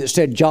sign that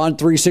said John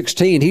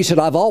 3:16. He said,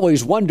 I've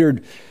always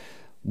wondered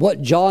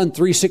what John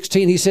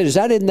 3:16. He said, is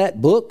that in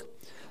that book?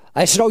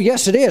 I said, oh,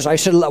 yes, it is. I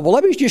said, well,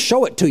 let me just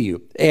show it to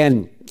you.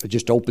 And I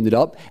just opened it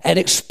up and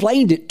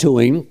explained it to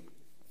him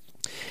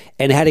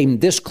and had him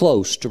this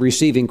close to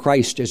receiving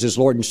Christ as his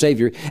Lord and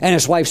Savior. And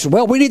his wife said,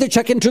 well, we need to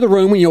check into the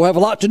room and you'll have a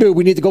lot to do.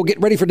 We need to go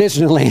get ready for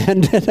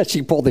Disneyland. And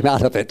she pulled him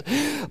out of it.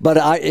 But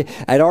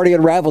I'd already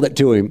unraveled it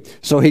to him.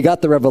 So he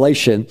got the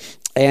revelation.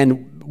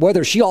 And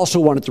whether she also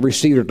wanted to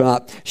receive it or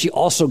not, she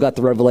also got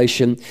the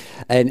revelation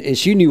and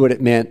she knew what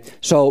it meant.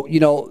 So,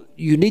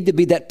 you need to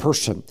be that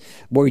person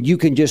where you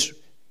can just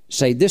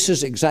say, this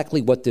is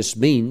exactly what this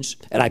means,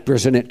 and I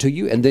present it to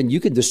you, and then you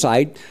can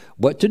decide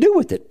what to do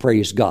with it.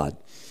 Praise God.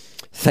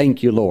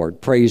 Thank you,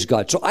 Lord. Praise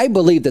God. So I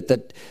believe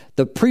that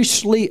the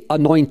priestly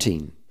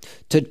anointing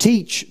to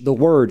teach the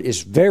word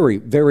is very,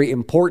 very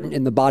important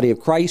in the body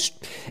of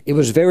Christ. It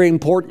was very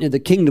important in the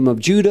kingdom of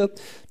Judah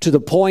to the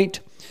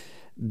point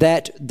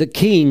that the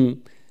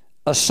king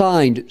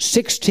assigned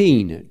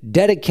 16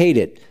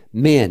 dedicated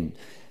men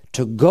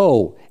to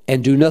go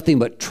and do nothing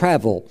but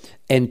travel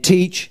and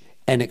teach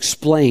and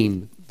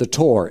explain the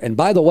Torah. And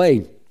by the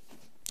way,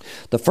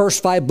 the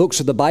first 5 books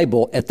of the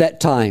Bible at that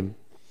time,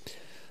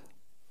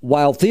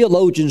 while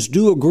theologians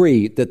do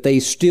agree that they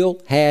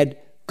still had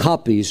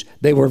copies,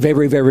 they were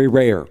very, very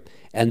rare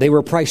and they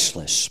were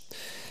priceless.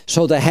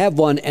 So to have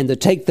one and to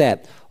take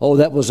that,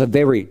 that was a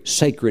very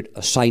sacred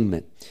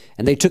assignment.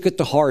 and they took it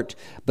to heart.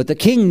 But the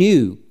king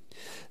knew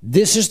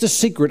this is the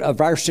secret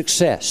of our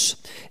success.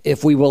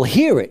 If we will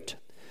hear it,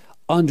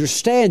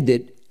 understand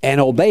it, and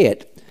obey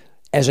it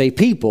as a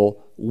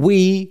people,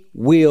 we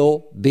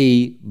will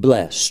be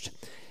blessed.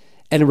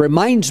 And it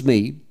reminds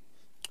me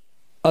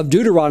of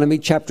Deuteronomy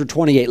chapter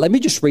 28. Let me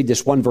just read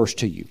this one verse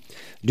to you.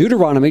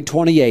 Deuteronomy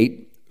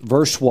 28,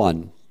 verse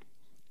 1.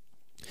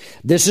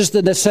 This is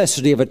the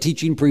necessity of a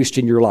teaching priest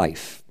in your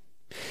life.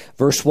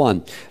 Verse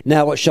 1.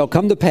 Now it shall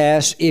come to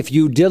pass, if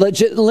you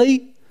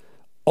diligently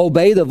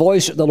obey the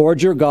voice of the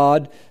Lord your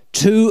God,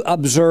 to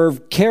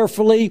observe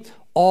carefully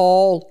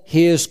all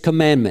his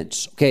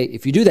commandments. Okay,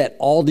 if you do that,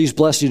 all these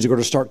blessings are going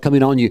to start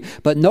coming on you.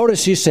 But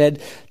notice he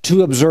said,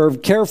 to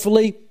observe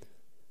carefully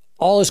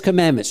all his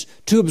commandments,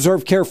 to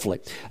observe carefully.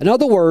 In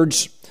other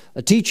words,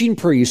 a teaching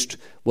priest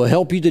will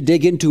help you to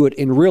dig into it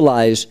and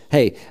realize,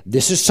 hey,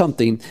 this is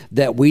something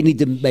that we need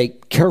to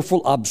make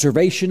careful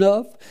observation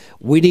of.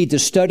 We need to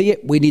study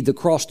it. We need to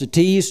cross the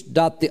T's,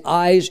 dot the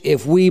I's.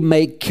 If we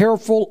make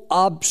careful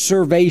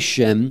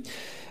observation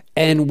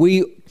and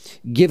we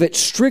give it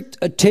strict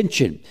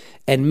attention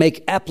and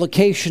make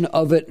application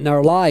of it in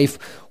our life,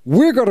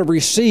 we're going to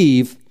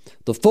receive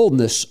the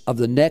fullness of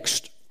the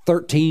next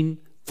 14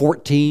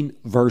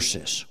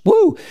 verses.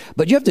 Woo!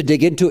 But you have to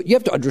dig into it. You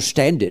have to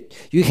understand it.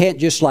 You can't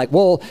just like,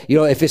 well,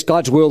 if it's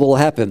God's will, it'll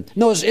happen.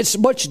 No, it's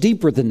much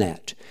deeper than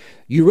that.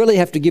 You really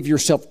have to give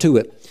yourself to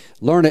it,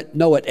 learn it,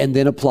 know it, and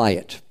then apply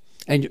it.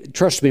 And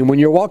trust me, when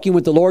you're walking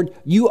with the Lord,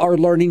 you are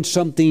learning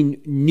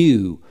something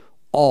new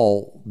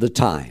all the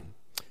time.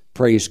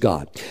 Praise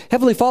God.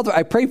 Heavenly Father,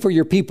 I pray for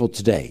your people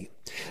today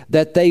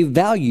that they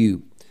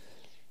value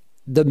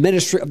the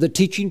ministry of the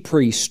teaching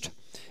priest,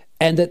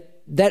 and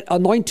that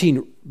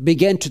anointing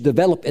began to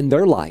develop in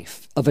their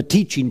life of a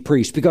teaching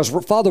priest. Because,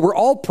 Father, we're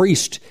all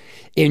priests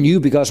in you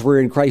because we're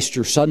in Christ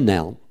your Son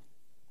now.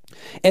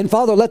 And,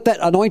 Father, let that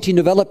anointing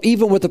develop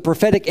even with a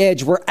prophetic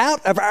edge, where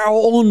out of our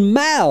own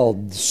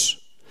mouths,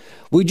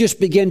 we just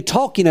begin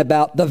talking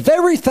about the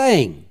very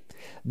thing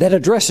that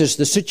addresses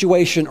the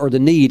situation or the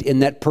need in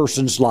that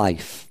person's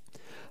life.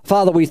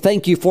 Father, we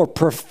thank you for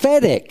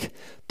prophetic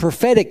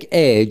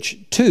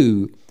edge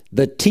to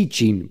the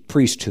teaching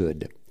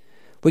priesthood.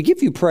 We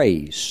give you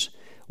praise.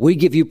 We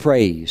give you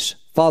praise.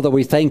 Father,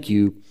 we thank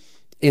you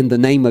in the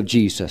name of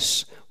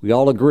Jesus. We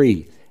all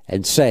agree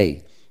and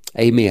say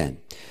amen.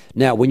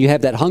 Now, when you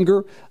have that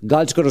hunger,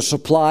 God's going to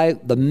supply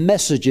the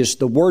messages,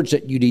 the words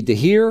that you need to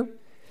hear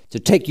to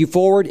take you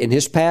forward in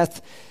his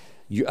path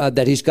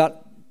that he's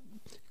got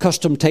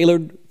custom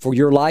tailored for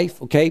your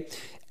life, okay?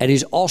 And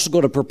he's also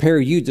going to prepare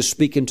you to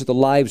speak into the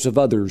lives of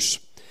others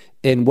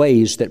in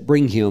ways that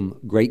bring him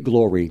great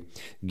glory.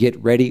 Get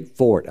ready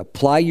for it.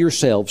 Apply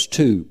yourselves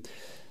to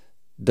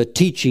the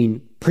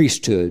teaching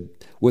priesthood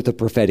with a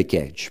prophetic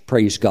edge.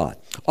 Praise God.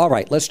 All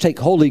right, let's take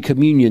Holy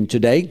Communion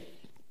today.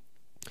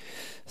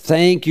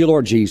 Thank you,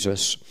 Lord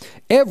Jesus.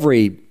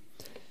 Every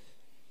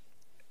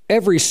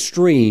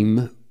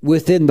stream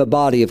within the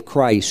body of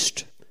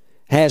Christ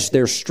has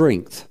their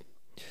strength.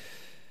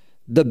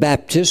 The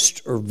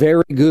Baptists are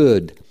very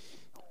good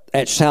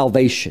at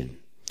salvation.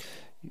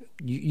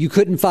 You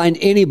couldn't find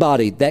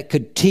anybody that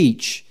could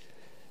teach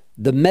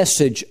the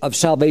message of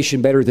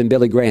salvation better than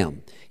Billy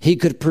Graham. He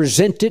could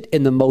present it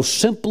in the most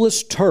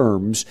simplest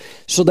terms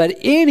so that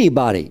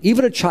anybody,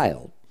 even a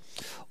child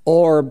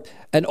or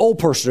an old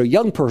person or a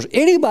young person,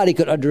 anybody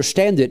could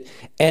understand it,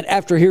 and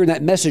after hearing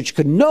that message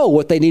could know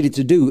what they needed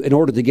to do in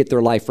order to get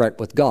their life right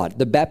with God.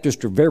 The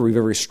Baptists are very,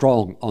 very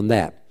strong on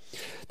that.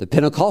 The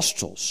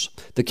Pentecostals,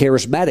 the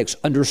Charismatics,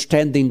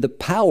 understanding the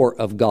power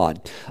of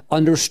God,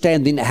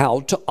 understanding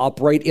how to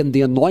operate in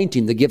the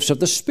anointing, the gifts of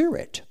the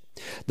Spirit.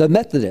 The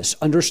Methodists,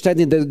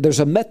 understanding that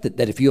there's a method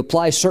that if you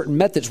apply certain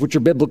methods, which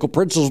are biblical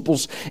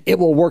principles, it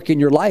will work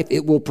in your life.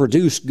 It will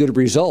produce good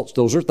results.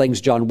 Those are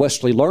things John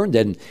Wesley learned,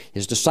 and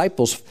his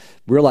disciples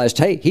realized,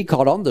 hey, he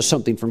caught on to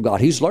something from God.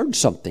 He's learned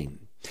something.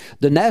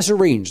 The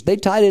Nazarenes, they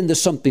tied into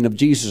something of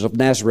Jesus of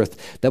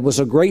Nazareth that was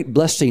a great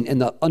blessing in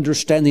the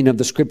understanding of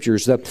the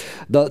Scriptures.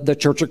 The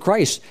Church of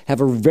Christ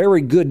have a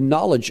very good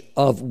knowledge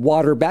of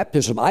water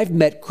baptism. I've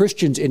met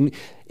Christians in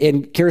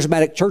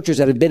charismatic churches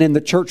that have been in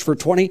the church for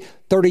 20,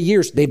 30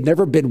 years. They've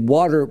never been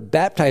water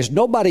baptized.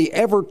 Nobody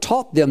ever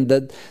taught them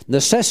the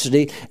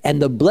necessity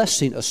and the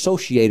blessing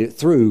associated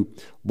through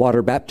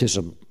water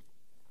baptism.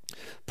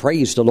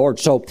 Praise the Lord.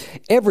 So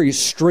every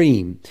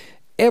stream,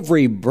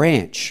 every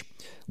branch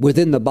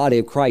within the body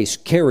of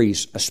Christ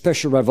carries a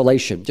special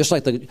revelation, just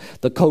like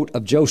the coat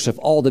of Joseph,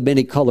 all the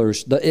many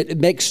colors. It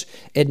makes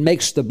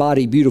the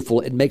body beautiful.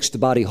 It makes the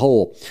body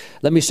whole.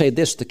 Let me say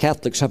this: the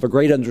Catholics have a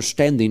great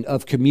understanding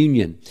of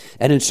communion,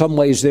 and in some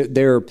ways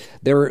they're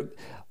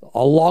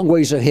a long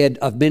ways ahead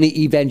of many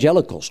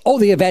evangelicals. Oh,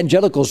 the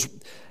evangelicals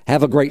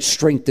have a great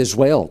strength as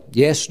well.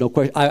 Yes, no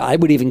question. I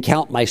would even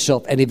count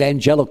myself an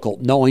evangelical,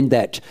 knowing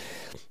that's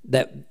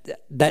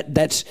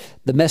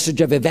the message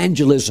of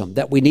evangelism,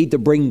 that we need to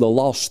bring the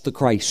lost to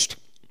Christ.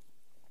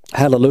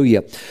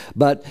 Hallelujah.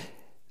 But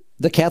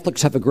the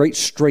Catholics have a great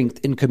strength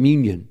in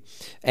communion.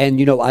 And,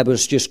 you know, I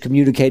was just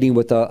communicating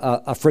with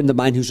a friend of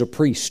mine who's a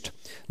priest,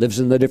 lives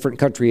in a different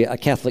country, a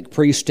Catholic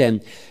priest.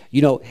 And,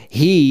 you know,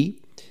 he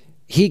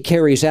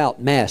carries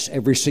out Mass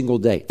every single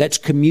day. That's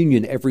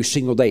communion every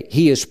single day.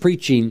 He is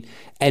preaching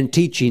and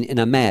teaching in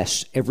a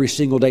Mass every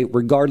single day,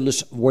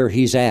 regardless of where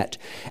he's at.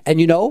 And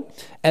you know,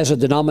 as a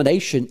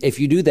denomination, if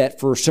you do that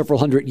for several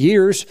hundred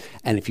years,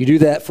 and if you do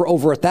that for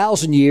over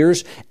 1,000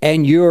 years,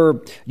 and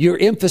your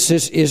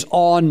emphasis is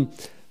on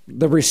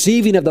the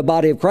receiving of the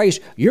body of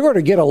Christ, you're going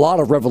to get a lot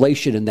of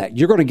revelation in that.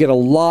 You're going to get a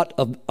lot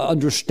of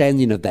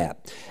understanding of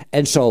that.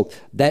 And so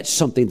that's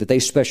something that they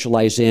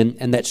specialize in,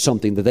 and that's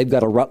something that they've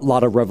got a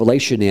lot of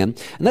revelation in.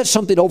 And that's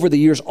something over the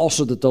years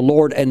also that the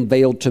Lord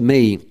unveiled to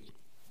me,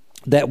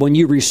 that when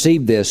you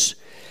receive this,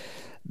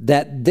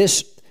 that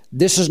this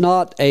is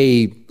not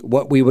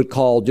what we would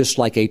call just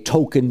like a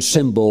token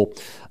symbol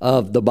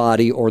of the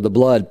body or the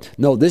blood.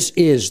 No, this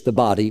is the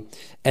body,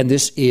 and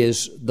this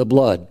is the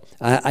blood.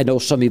 I know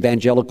some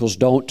evangelicals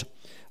don't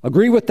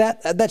agree with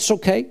that. That's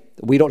okay.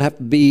 We don't have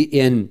to be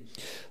in,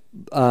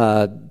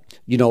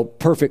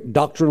 perfect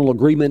doctrinal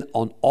agreement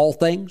on all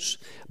things.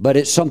 But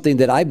it's something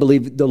that I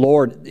believe the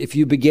Lord, if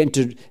you begin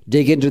to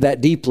dig into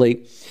that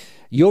deeply,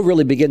 you'll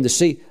really begin to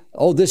see,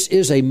 oh, this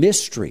is a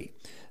mystery.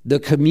 The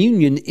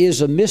communion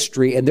is a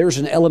mystery, and there's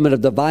an element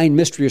of divine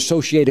mystery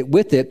associated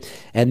with it.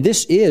 And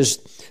this is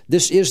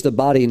the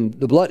body and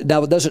the blood.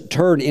 Now, it doesn't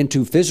turn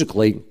into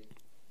physically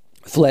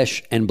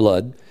flesh and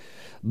blood,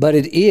 but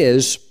it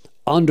is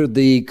under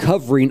the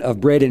covering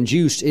of bread and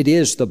juice. It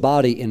is the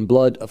body and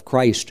blood of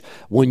Christ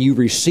when you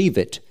receive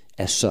it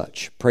as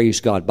such.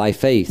 Praise God, by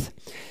faith.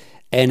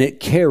 And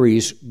it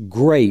carries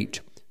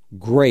great,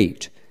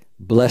 great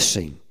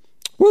blessing.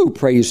 Woo,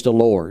 praise the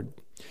Lord.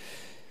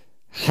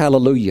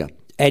 Hallelujah.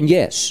 And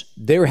yes,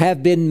 there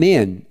have been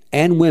men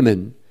and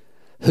women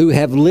who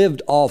have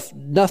lived off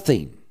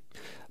nothing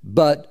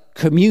but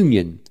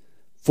communion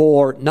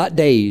for not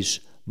days,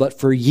 but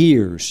for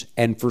years,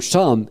 and for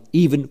some,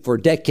 even for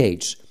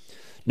decades.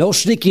 No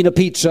sneaking a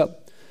pizza,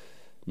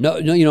 no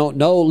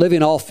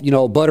living off,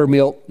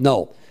 buttermilk.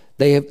 No,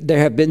 there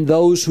have been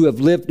those who have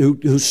lived,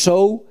 who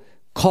so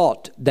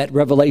caught that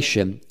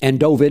revelation and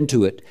dove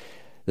into it,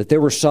 that there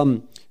were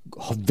some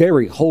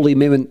very holy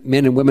men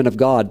and women of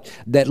God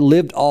that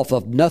lived off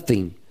of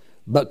nothing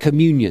but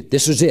communion.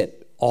 This was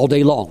it, all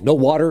day long. No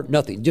water,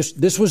 nothing.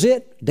 Just this was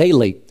it,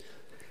 daily.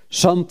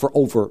 Some for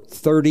over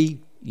 30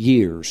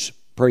 years.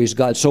 Praise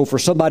God. So for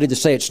somebody to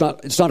say it's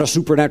not a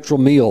supernatural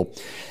meal,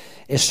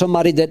 is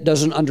somebody that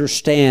doesn't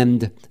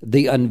understand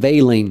the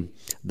unveiling,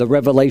 the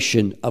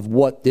revelation of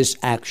what this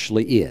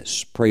actually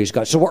is. Praise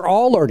God. So we're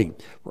all learning.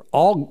 We're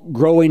all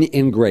growing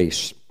in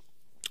grace.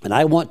 And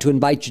I want to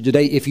invite you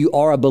today, if you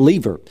are a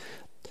believer,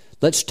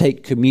 let's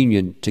take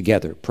communion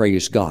together.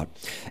 Praise God.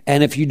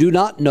 And if you do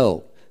not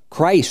know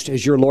Christ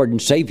as your Lord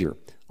and Savior,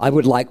 I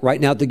would like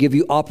right now to give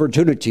you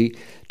opportunity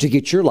to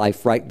get your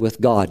life right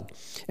with God.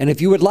 And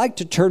if you would like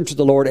to turn to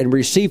the Lord and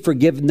receive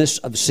forgiveness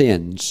of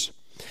sins,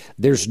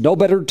 there's no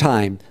better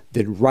time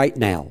than right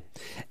now.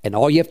 And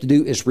all you have to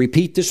do is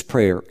repeat this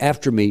prayer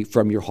after me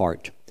from your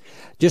heart.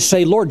 Just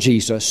say, Lord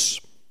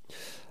Jesus,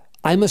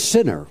 I'm a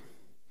sinner.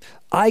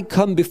 I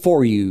come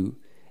before you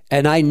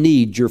and I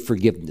need your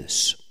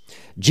forgiveness.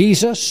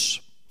 Jesus,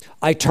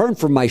 I turn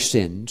from my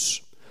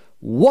sins.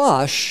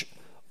 Wash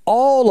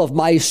all of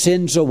my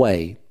sins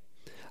away.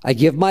 I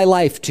give my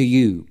life to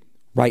you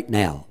right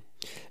now.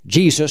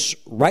 Jesus,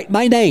 write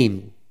my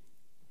name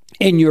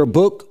in your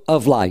book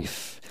of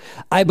life.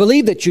 I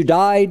believe that you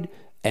died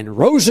and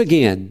rose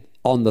again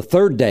on the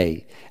third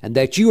day, and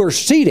that you are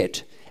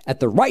seated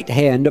at the right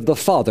hand of the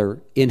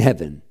Father in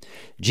heaven.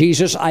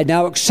 Jesus, I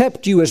now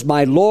accept you as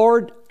my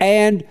Lord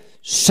and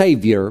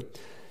Savior.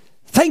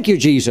 Thank you,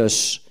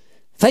 Jesus.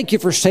 Thank you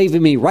for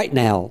saving me right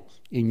now.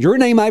 In your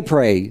name I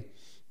pray.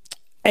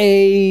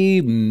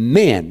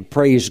 Amen.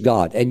 Praise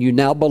God. And you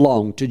now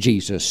belong to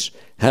Jesus.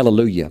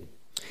 Hallelujah.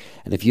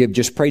 And if you have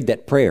just prayed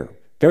that prayer,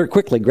 very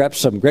quickly grab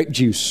some grape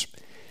juice,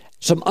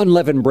 some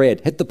unleavened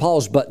bread, hit the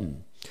pause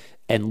button,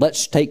 and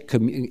let's take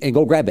and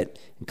go grab it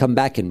and come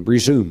back and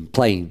resume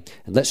playing.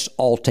 And let's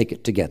all take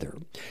it together.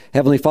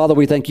 Heavenly Father,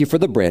 we thank you for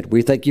the bread.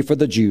 We thank you for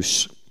the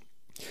juice.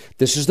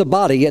 This is the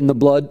body and the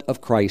blood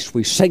of Christ.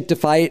 We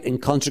sanctify it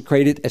and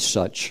consecrate it as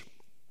such.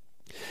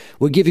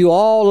 We give you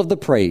all of the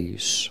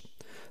praise.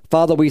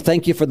 Father, we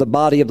thank you for the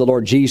body of the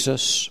Lord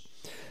Jesus.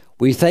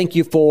 We thank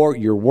you for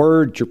your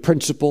word, your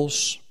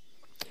principles.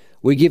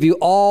 We give you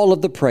all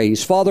of the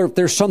praise. Father, if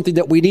there's something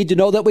that we need to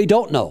know that we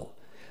don't know,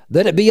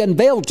 let it be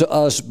unveiled to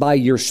us by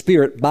your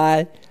Spirit,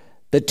 by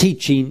the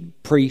teaching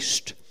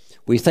priest.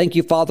 We thank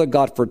you, Father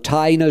God, for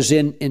tying us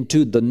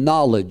into the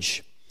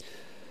knowledge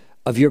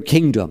of your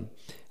kingdom.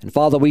 And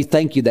Father, we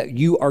thank you that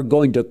you are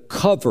going to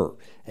cover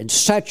and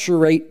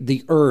saturate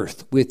the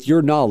earth with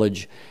your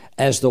knowledge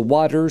as the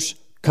waters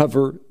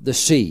cover the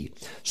sea.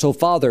 So,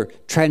 Father,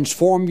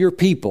 transform your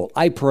people,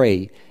 I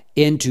pray,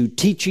 into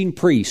teaching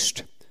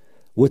priest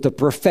with a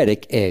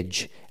prophetic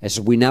edge as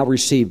we now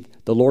receive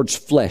the Lord's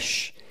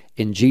flesh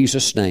in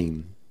Jesus'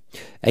 name.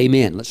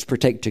 Amen. Let's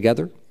partake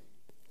together.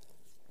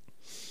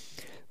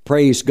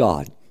 Praise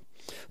God.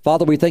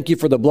 Father, we thank you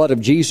for the blood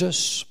of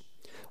Jesus.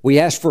 We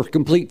ask for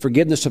complete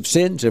forgiveness of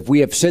sins. If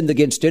we have sinned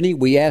against any,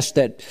 we ask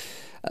that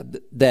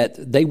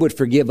they would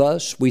forgive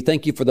us. We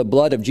thank you for the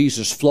blood of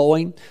Jesus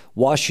flowing,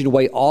 washing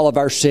away all of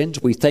our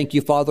sins. We thank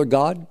you, Father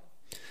God.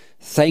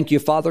 Thank you,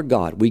 Father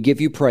God. We give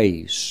you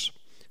praise.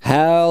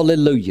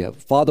 Hallelujah.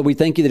 Father, we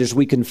thank you that as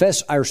we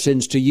confess our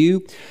sins to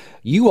you,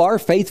 you are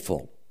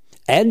faithful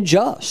and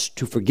just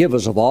to forgive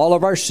us of all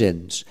of our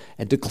sins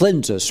and to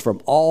cleanse us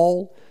from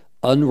all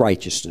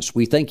unrighteousness.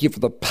 We thank you for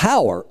the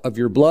power of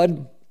your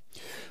blood.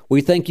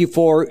 We thank you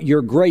for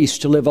your grace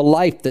to live a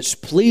life that's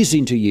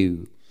pleasing to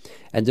you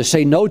and to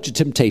say no to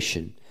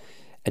temptation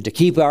and to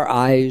keep our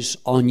eyes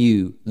on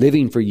you,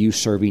 living for you,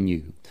 serving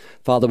you.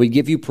 Father, we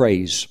give you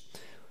praise.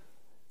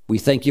 We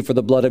thank you for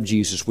the blood of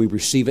Jesus. We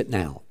receive it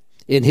now.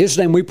 In his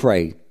name we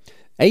pray.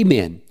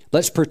 Amen.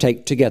 Let's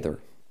partake together.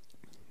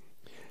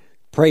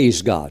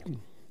 Praise God.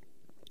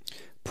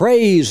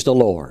 Praise the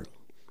Lord.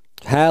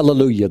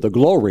 Hallelujah. The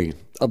glory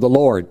of the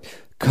Lord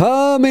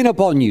coming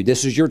upon you.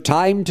 This is your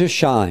time to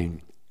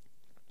shine.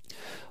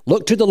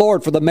 Look to the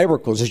Lord for the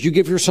miracles as you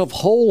give yourself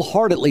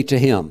wholeheartedly to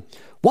him.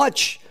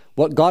 Watch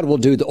what God will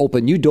do to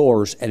open new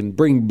doors and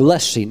bring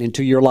blessing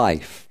into your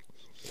life.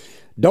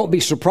 Don't be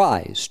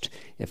surprised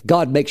if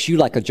God makes you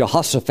like a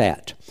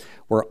Jehoshaphat,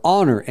 where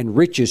honor and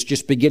riches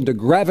just begin to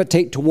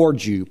gravitate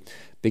towards you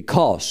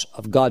because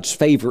of God's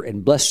favor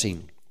and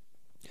blessing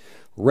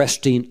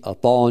resting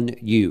upon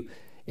you.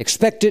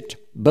 Expect it,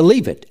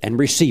 believe it, and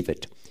receive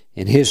it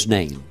in his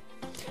name.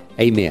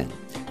 Amen.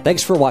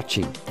 Thanks for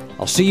watching.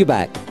 I'll see you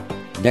back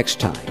next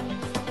time.